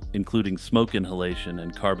 including smoke inhalation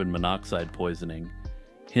and carbon monoxide poisoning,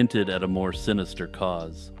 hinted at a more sinister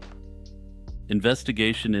cause.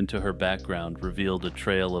 Investigation into her background revealed a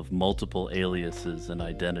trail of multiple aliases and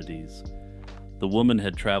identities. The woman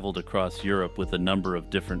had traveled across Europe with a number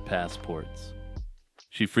of different passports.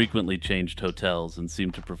 She frequently changed hotels and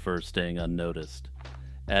seemed to prefer staying unnoticed,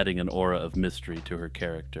 adding an aura of mystery to her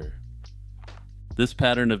character. This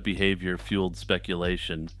pattern of behavior fueled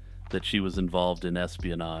speculation that she was involved in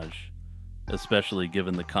espionage, especially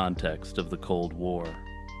given the context of the Cold War.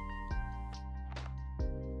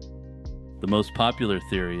 The most popular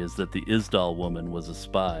theory is that the Isdal woman was a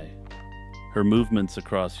spy. Her movements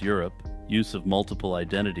across Europe, use of multiple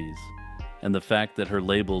identities, and the fact that her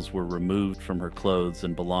labels were removed from her clothes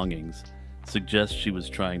and belongings suggest she was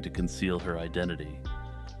trying to conceal her identity.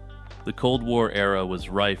 The Cold War era was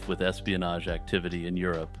rife with espionage activity in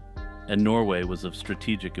Europe, and Norway was of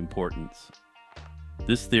strategic importance.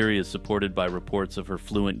 This theory is supported by reports of her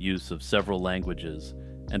fluent use of several languages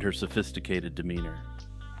and her sophisticated demeanor.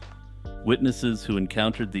 Witnesses who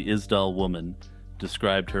encountered the Isdal woman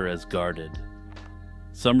described her as guarded.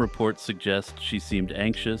 Some reports suggest she seemed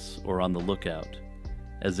anxious or on the lookout,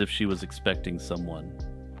 as if she was expecting someone.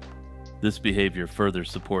 This behavior further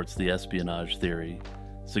supports the espionage theory,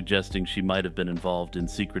 suggesting she might have been involved in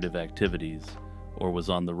secretive activities or was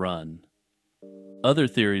on the run. Other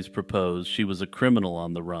theories propose she was a criminal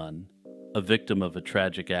on the run, a victim of a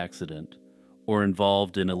tragic accident, or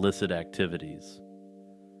involved in illicit activities.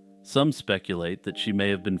 Some speculate that she may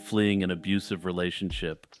have been fleeing an abusive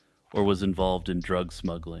relationship or was involved in drug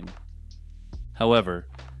smuggling. However,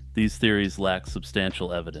 these theories lack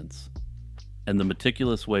substantial evidence, and the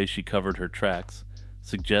meticulous way she covered her tracks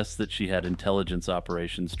suggests that she had intelligence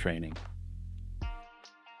operations training.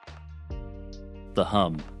 The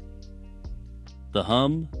hum. The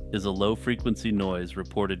hum is a low-frequency noise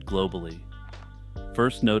reported globally.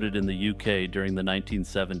 First noted in the UK during the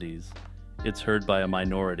 1970s, it's heard by a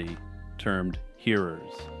minority, termed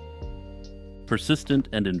hearers. Persistent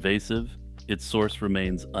and invasive, its source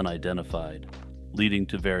remains unidentified, leading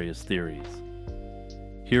to various theories.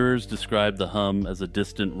 Hearers describe the hum as a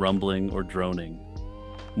distant rumbling or droning.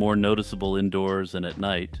 More noticeable indoors and at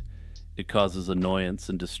night, it causes annoyance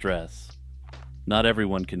and distress. Not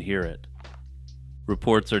everyone can hear it.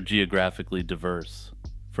 Reports are geographically diverse,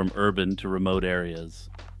 from urban to remote areas.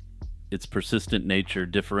 Its persistent nature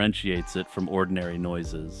differentiates it from ordinary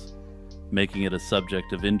noises, making it a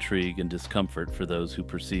subject of intrigue and discomfort for those who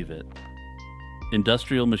perceive it.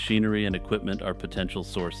 Industrial machinery and equipment are potential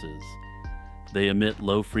sources. They emit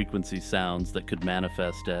low-frequency sounds that could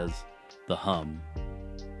manifest as the hum.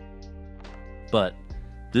 But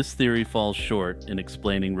this theory falls short in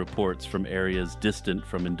explaining reports from areas distant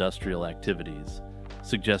from industrial activities,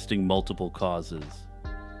 suggesting multiple causes.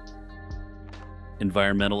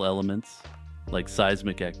 Environmental elements, like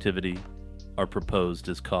seismic activity, are proposed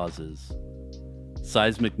as causes.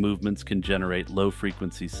 Seismic movements can generate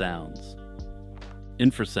low-frequency sounds.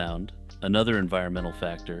 Infrasound, another environmental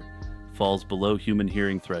factor, falls below human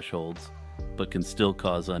hearing thresholds, but can still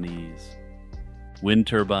cause unease. Wind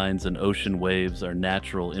turbines and ocean waves are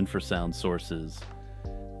natural infrasound sources.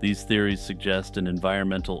 These theories suggest an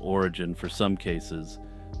environmental origin for some cases,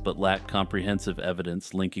 but lack comprehensive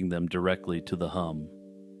evidence linking them directly to the hum.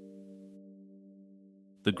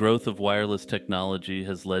 The growth of wireless technology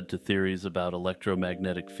has led to theories about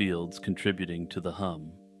electromagnetic fields contributing to the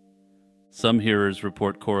hum. Some hearers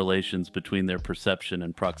report correlations between their perception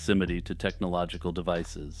and proximity to technological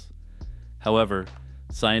devices. However,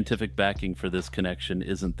 scientific backing for this connection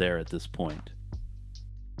isn't there at this point.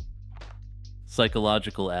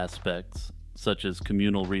 Psychological aspects, such as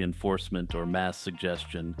communal reinforcement or mass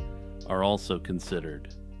suggestion, are also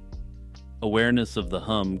considered. Awareness of the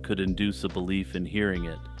hum could induce a belief in hearing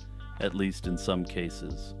it, at least in some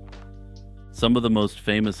cases. Some of the most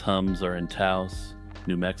famous hums are in Taos,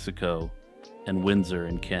 New Mexico, and Windsor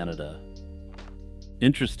in Canada.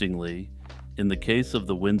 Interestingly, in the case of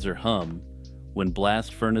the Windsor hum, when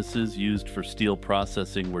blast furnaces used for steel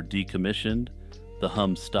processing were decommissioned, the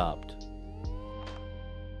hum stopped.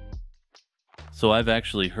 So I've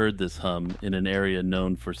actually heard this hum in an area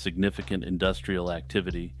known for significant industrial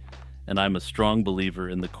activity, and I'm a strong believer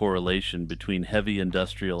in the correlation between heavy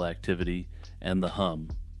industrial activity and the hum.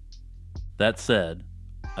 That said,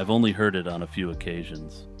 I've only heard it on a few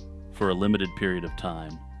occasions, for a limited period of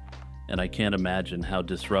time, and I can't imagine how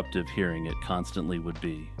disruptive hearing it constantly would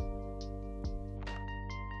be.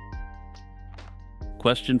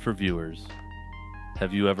 Question for viewers: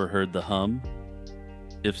 have you ever heard the hum?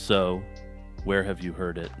 If so, where have you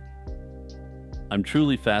heard it? I'm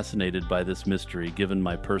truly fascinated by this mystery given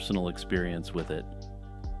my personal experience with it.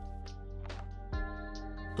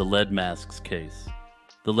 The lead masks case.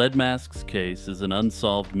 The lead masks case is an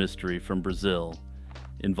unsolved mystery from Brazil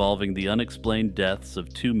involving the unexplained deaths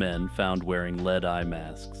of two men found wearing lead eye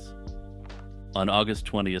masks. On August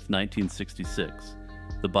 20th, 1966,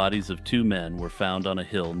 the bodies of two men were found on a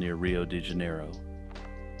hill near Rio de Janeiro.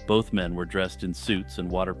 Both men were dressed in suits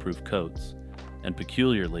and waterproof coats, and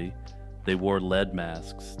peculiarly, they wore lead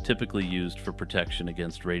masks typically used for protection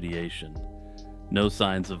against radiation. No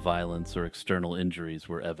signs of violence or external injuries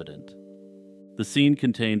were evident. The scene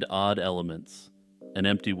contained odd elements: an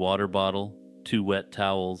empty water bottle, two wet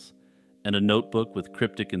towels, and a notebook with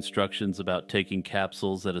cryptic instructions about taking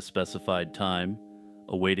capsules at a specified time,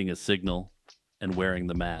 awaiting a signal, and wearing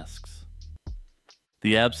the masks.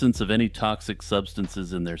 The absence of any toxic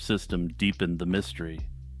substances in their system deepened the mystery.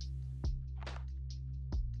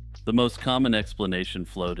 The most common explanation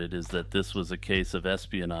floated is that this was a case of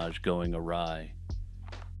espionage going awry.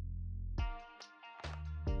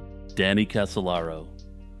 Danny Casolaro.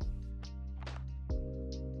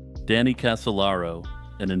 Danny Casolaro,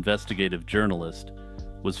 an investigative journalist,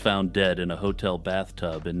 was found dead in a hotel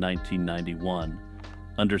bathtub in 1991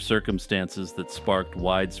 under circumstances that sparked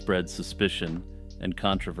widespread suspicion and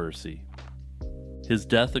controversy. His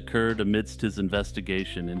death occurred amidst his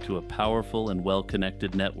investigation into a powerful and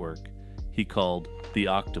well-connected network he called the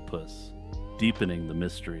Octopus, deepening the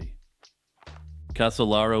mystery.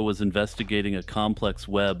 Casolaro was investigating a complex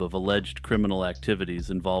web of alleged criminal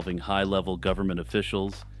activities involving high-level government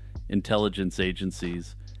officials, intelligence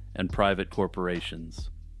agencies, and private corporations.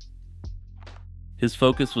 His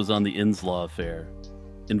focus was on the Inslaw affair,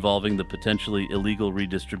 involving the potentially illegal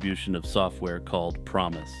redistribution of software called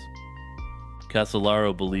Promise.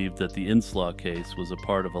 Casolaro believed that the Inslaw case was a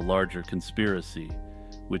part of a larger conspiracy,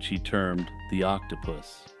 which he termed the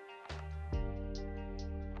Octopus.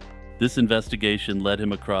 This investigation led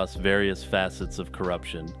him across various facets of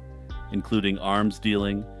corruption, including arms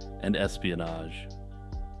dealing and espionage.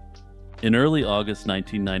 In early August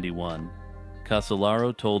 1991,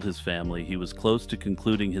 Casolaro told his family he was close to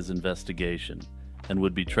concluding his investigation and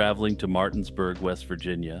would be traveling to Martinsburg, West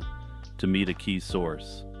Virginia, to meet a key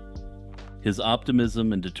source. His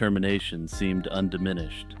optimism and determination seemed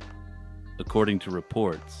undiminished. According to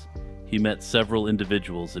reports, he met several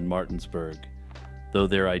individuals in Martinsburg, though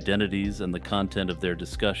their identities and the content of their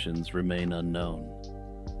discussions remain unknown.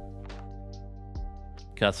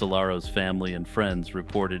 Casolaro's family and friends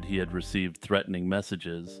reported he had received threatening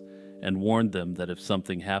messages and warned them that if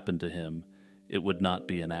something happened to him, it would not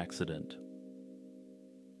be an accident.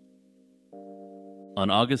 On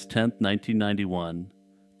August 10, 1991,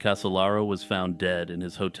 Casolaro was found dead in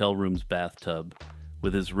his hotel room's bathtub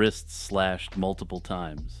with his wrists slashed multiple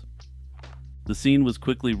times. The scene was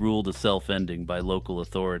quickly ruled a self-ending by local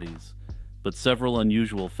authorities, but several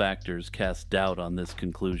unusual factors cast doubt on this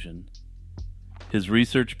conclusion. His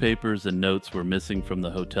research papers and notes were missing from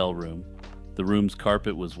the hotel room, the room's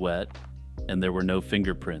carpet was wet, and there were no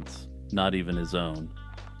fingerprints, not even his own,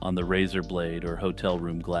 on the razor blade or hotel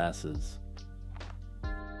room glasses.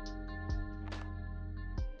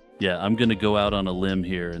 Yeah, I'm gonna go out on a limb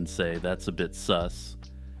here and say that's a bit sus,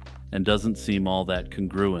 and doesn't seem all that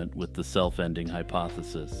congruent with the self-ending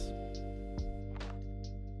hypothesis.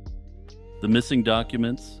 The missing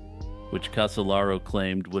documents, which Casolaro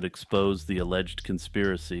claimed would expose the alleged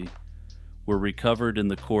conspiracy, were recovered in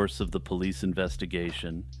the course of the police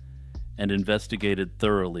investigation and investigated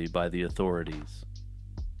thoroughly by the authorities.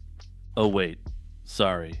 Oh wait,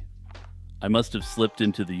 sorry. I must have slipped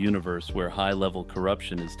into the universe where high-level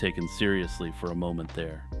corruption is taken seriously for a moment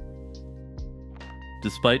there.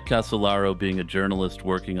 Despite Casolaro being a journalist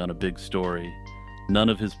working on a big story, none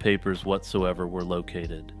of his papers whatsoever were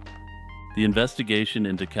located. The investigation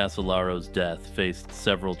into Casolaro's death faced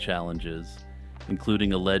several challenges,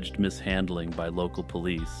 including alleged mishandling by local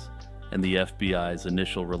police and the FBI's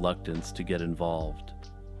initial reluctance to get involved.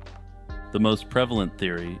 The most prevalent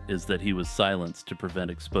theory is that he was silenced to prevent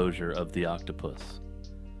exposure of the octopus.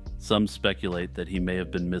 Some speculate that he may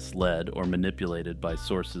have been misled or manipulated by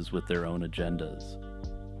sources with their own agendas.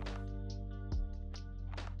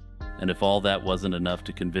 And if all that wasn't enough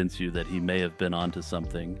to convince you that he may have been onto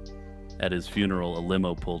something, at his funeral a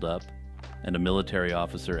limo pulled up, and a military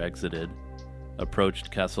officer exited,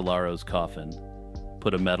 approached Casolaro's coffin,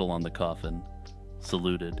 put a medal on the coffin,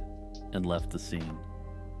 saluted, and left the scene.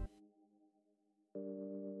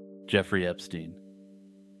 Jeffrey Epstein.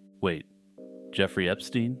 Wait, Jeffrey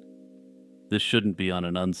Epstein? This shouldn't be on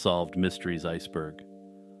an Unsolved Mysteries Iceberg.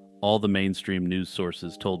 All the mainstream news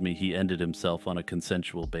sources told me he ended himself on a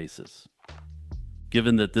consensual basis.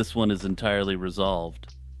 Given that this one is entirely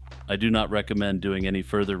resolved, I do not recommend doing any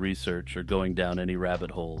further research or going down any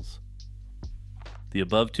rabbit holes. The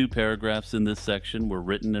above 2 paragraphs in this section were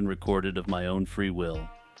written and recorded of my own free will,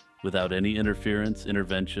 without any interference,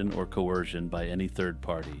 intervention, or coercion by any third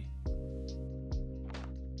party.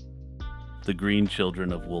 The Green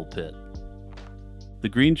Children of Woolpit. The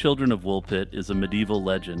Green Children of Woolpit is a medieval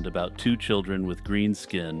legend about 2 children with green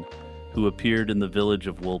skin who appeared in the village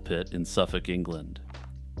of Woolpit in Suffolk, England.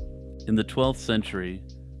 In the 12th century,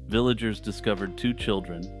 villagers discovered 2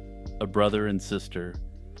 children, a brother and sister,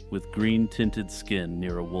 with green-tinted skin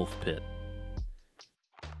near a wolf pit.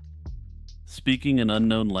 Speaking an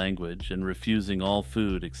unknown language and refusing all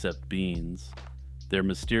food except beans, their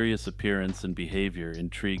mysterious appearance and behavior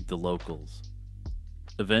intrigued the locals.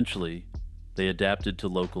 Eventually, they adapted to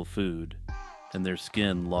local food, and their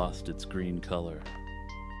skin lost its green color.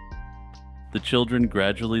 The children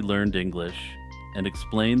gradually learned English and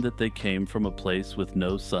explained that they came from a place with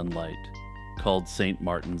no sunlight, called St.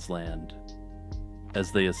 Martin's Land.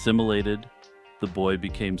 As they assimilated, the boy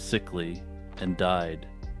became sickly and died,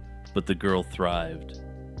 but the girl thrived,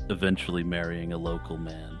 eventually marrying a local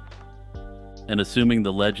man. And assuming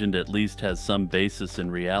the legend at least has some basis in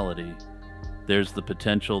reality, there's the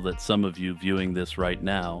potential that some of you viewing this right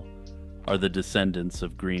now are the descendants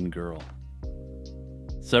of Green Girl.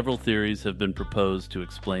 Several theories have been proposed to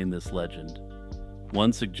explain this legend.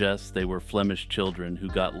 One suggests they were Flemish children who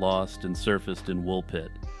got lost and surfaced in Woolpit,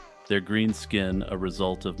 their green skin a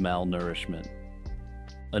result of malnourishment.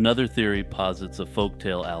 Another theory posits a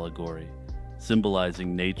folktale allegory,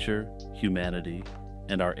 symbolizing nature, humanity,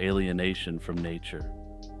 and our alienation from nature.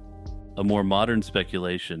 A more modern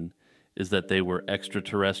speculation is that they were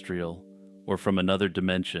extraterrestrial or from another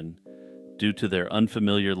dimension due to their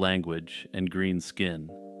unfamiliar language and green skin.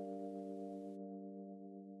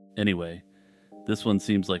 Anyway, this one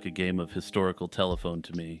seems like a game of historical telephone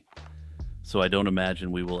to me, so I don't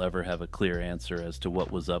imagine we will ever have a clear answer as to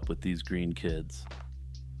what was up with these green kids.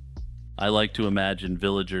 I like to imagine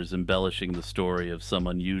villagers embellishing the story of some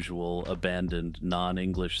unusual, abandoned,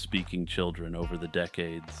 non-English speaking children over the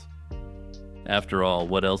decades. After all,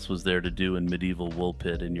 what else was there to do in medieval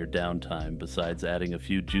Woolpit in your downtime besides adding a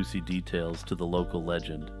few juicy details to the local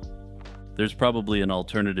legend? There's probably an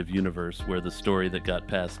alternative universe where the story that got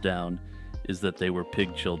passed down is that they were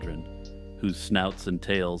pig children, whose snouts and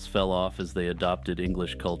tails fell off as they adopted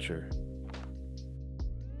English culture.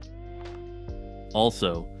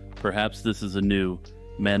 Also, perhaps this is a new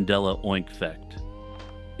Mandela oinkfect.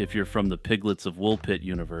 If you're from the Piglets of Woolpit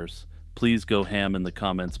universe, please go ham in the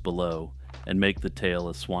comments below and make the tale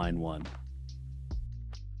a swine one.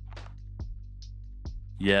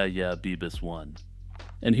 Yeah, Beebus won.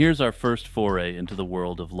 And here's our first foray into the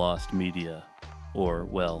world of lost media, or,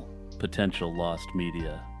 well, potential lost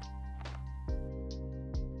media.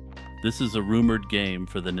 This is a rumored game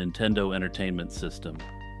for the Nintendo Entertainment System,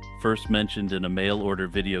 first mentioned in a mail-order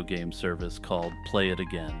video game service called Play It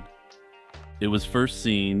Again. It was first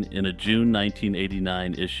seen in a June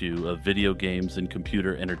 1989 issue of Video Games and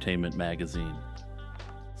Computer Entertainment magazine.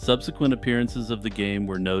 Subsequent appearances of the game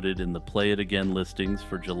were noted in the Play It Again listings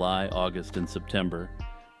for July, August, and September,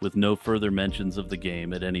 with no further mentions of the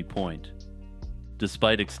game at any point.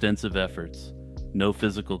 Despite extensive efforts, no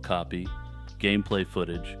physical copy, gameplay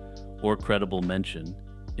footage, or credible mention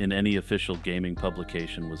in any official gaming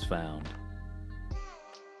publication was found.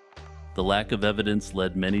 The lack of evidence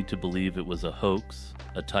led many to believe it was a hoax,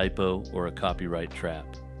 a typo, or a copyright trap.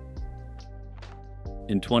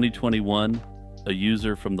 In 2021, a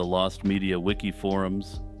user from the Lost Media Wiki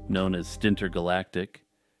forums, known as Stintergalactic,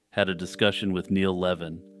 had a discussion with Neil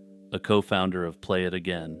Levin, a co-founder of Play It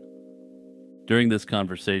Again. During this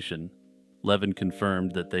conversation, Levin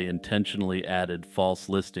confirmed that they intentionally added false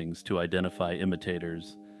listings to identify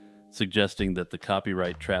imitators, suggesting that the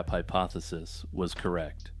copyright trap hypothesis was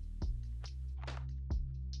correct.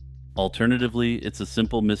 Alternatively, it's a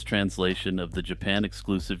simple mistranslation of the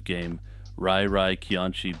Japan-exclusive game Rai Rai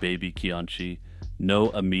Kionchi Baby Kionchi no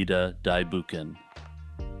Amida Daibuken.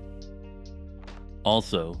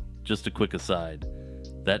 Also, just a quick aside,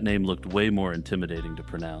 that name looked way more intimidating to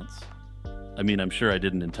pronounce. I mean, I'm sure I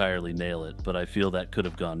didn't entirely nail it, but I feel that could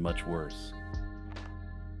have gone much worse.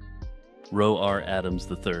 Roe R. Adams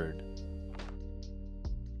III.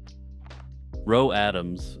 Roe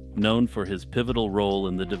Adams, known for his pivotal role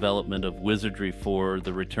in the development of Wizardry 4: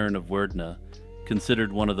 The Return of Werdna,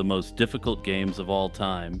 considered one of the most difficult games of all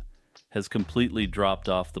time, has completely dropped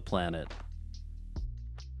off the planet.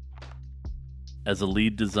 As a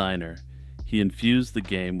lead designer, he infused the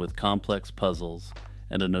game with complex puzzles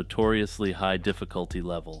and a notoriously high difficulty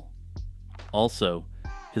level. Also,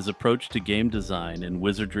 his approach to game design in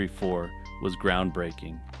Wizardry 4 was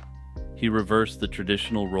groundbreaking. He reversed the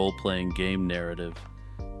traditional role-playing game narrative,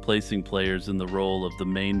 placing players in the role of the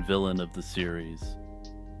main villain of the series.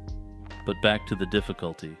 But back to the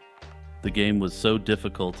difficulty. The game was so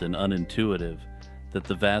difficult and unintuitive that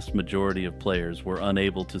the vast majority of players were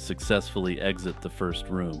unable to successfully exit the first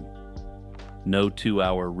room. No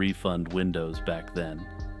 2-hour refund windows back then.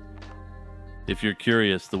 If you're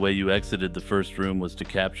curious, the way you exited the first room was to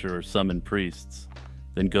capture or summon priests,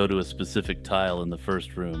 then go to a specific tile in the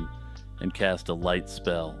first room and cast a light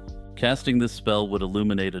spell. Casting this spell would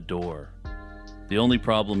illuminate a door. The only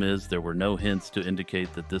problem is there were no hints to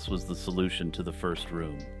indicate that this was the solution to the first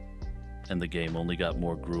room, and the game only got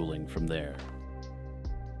more grueling from there.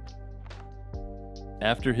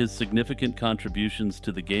 After his significant contributions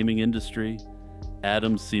to the gaming industry,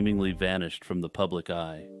 Adams seemingly vanished from the public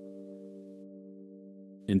eye.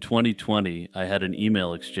 In 2020, I had an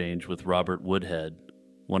email exchange with Robert Woodhead,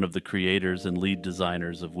 one of the creators and lead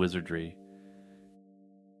designers of Wizardry.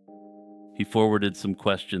 He forwarded some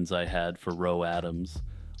questions I had for Roe Adams,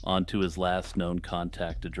 onto his last known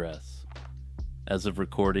contact address. As of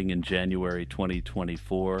recording in January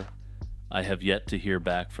 2024, I have yet to hear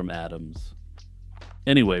back from Adams.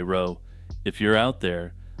 Anyway, Ro, if you're out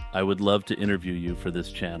there, I would love to interview you for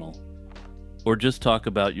this channel. Or just talk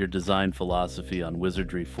about your design philosophy on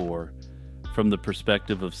Wizardry 4 from the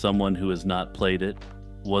perspective of someone who has not played it,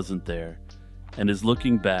 wasn't there, and is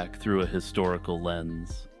looking back through a historical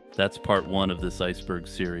lens. That's part 1 of this iceberg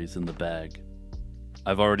series in the bag.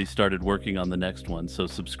 I've already started working on the next one, so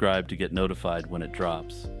subscribe to get notified when it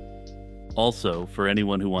drops. Also, for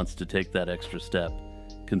anyone who wants to take that extra step,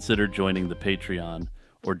 consider joining the Patreon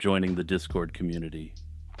or joining the Discord community.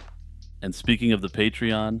 And speaking of the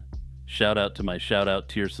Patreon, shout out to my shout out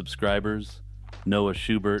tier subscribers, Noah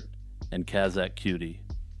Schubert and Kazakh Cutie.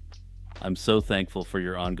 I'm so thankful for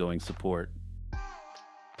your ongoing support.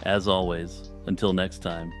 As always, until next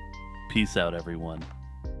time, peace out everyone.